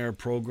doing their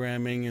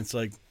programming. It's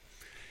like,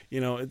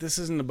 this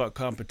isn't about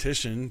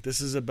competition. This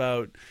is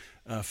about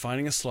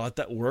finding a slot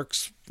that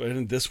works,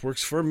 and this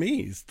works for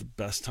me. It's the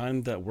best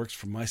time that works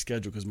for my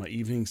schedule because my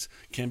evenings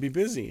can be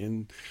busy.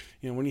 And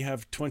when you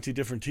have 20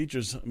 different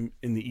teachers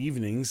in the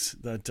evenings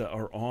that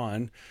are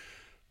on,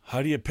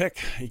 how do you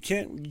pick? You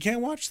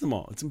can't watch them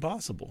all. It's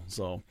impossible.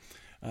 So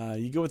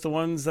you go with the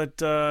ones that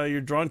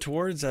you're drawn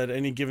towards at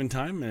any given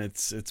time, and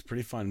it's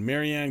pretty fun.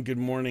 Marianne, good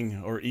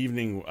morning or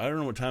evening. I don't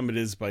know what time it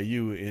is by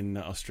you in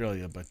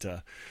Australia,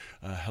 but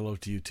hello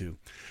to you too.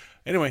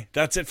 Anyway,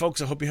 that's it, folks.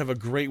 I hope you have a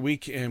great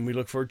week, and we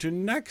look forward to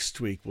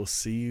next week. We'll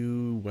see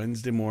you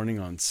Wednesday morning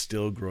on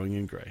Still Growing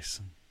in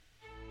Grace.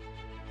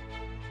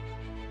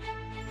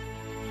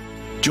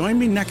 Join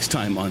me next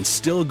time on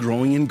Still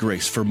Growing in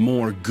Grace for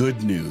more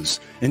good news.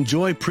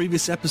 Enjoy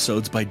previous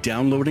episodes by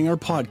downloading our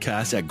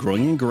podcast at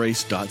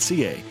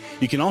growingingrace.ca.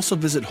 You can also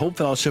visit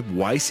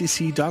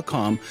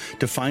hopefellowshipycc.com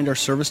to find our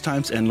service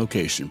times and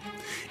location.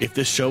 If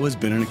this show has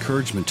been an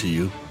encouragement to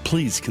you,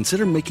 please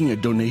consider making a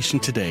donation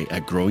today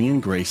at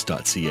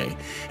growingingrace.ca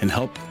and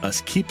help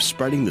us keep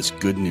spreading this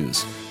good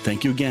news.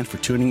 Thank you again for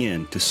tuning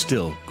in to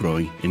Still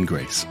Growing in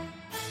Grace.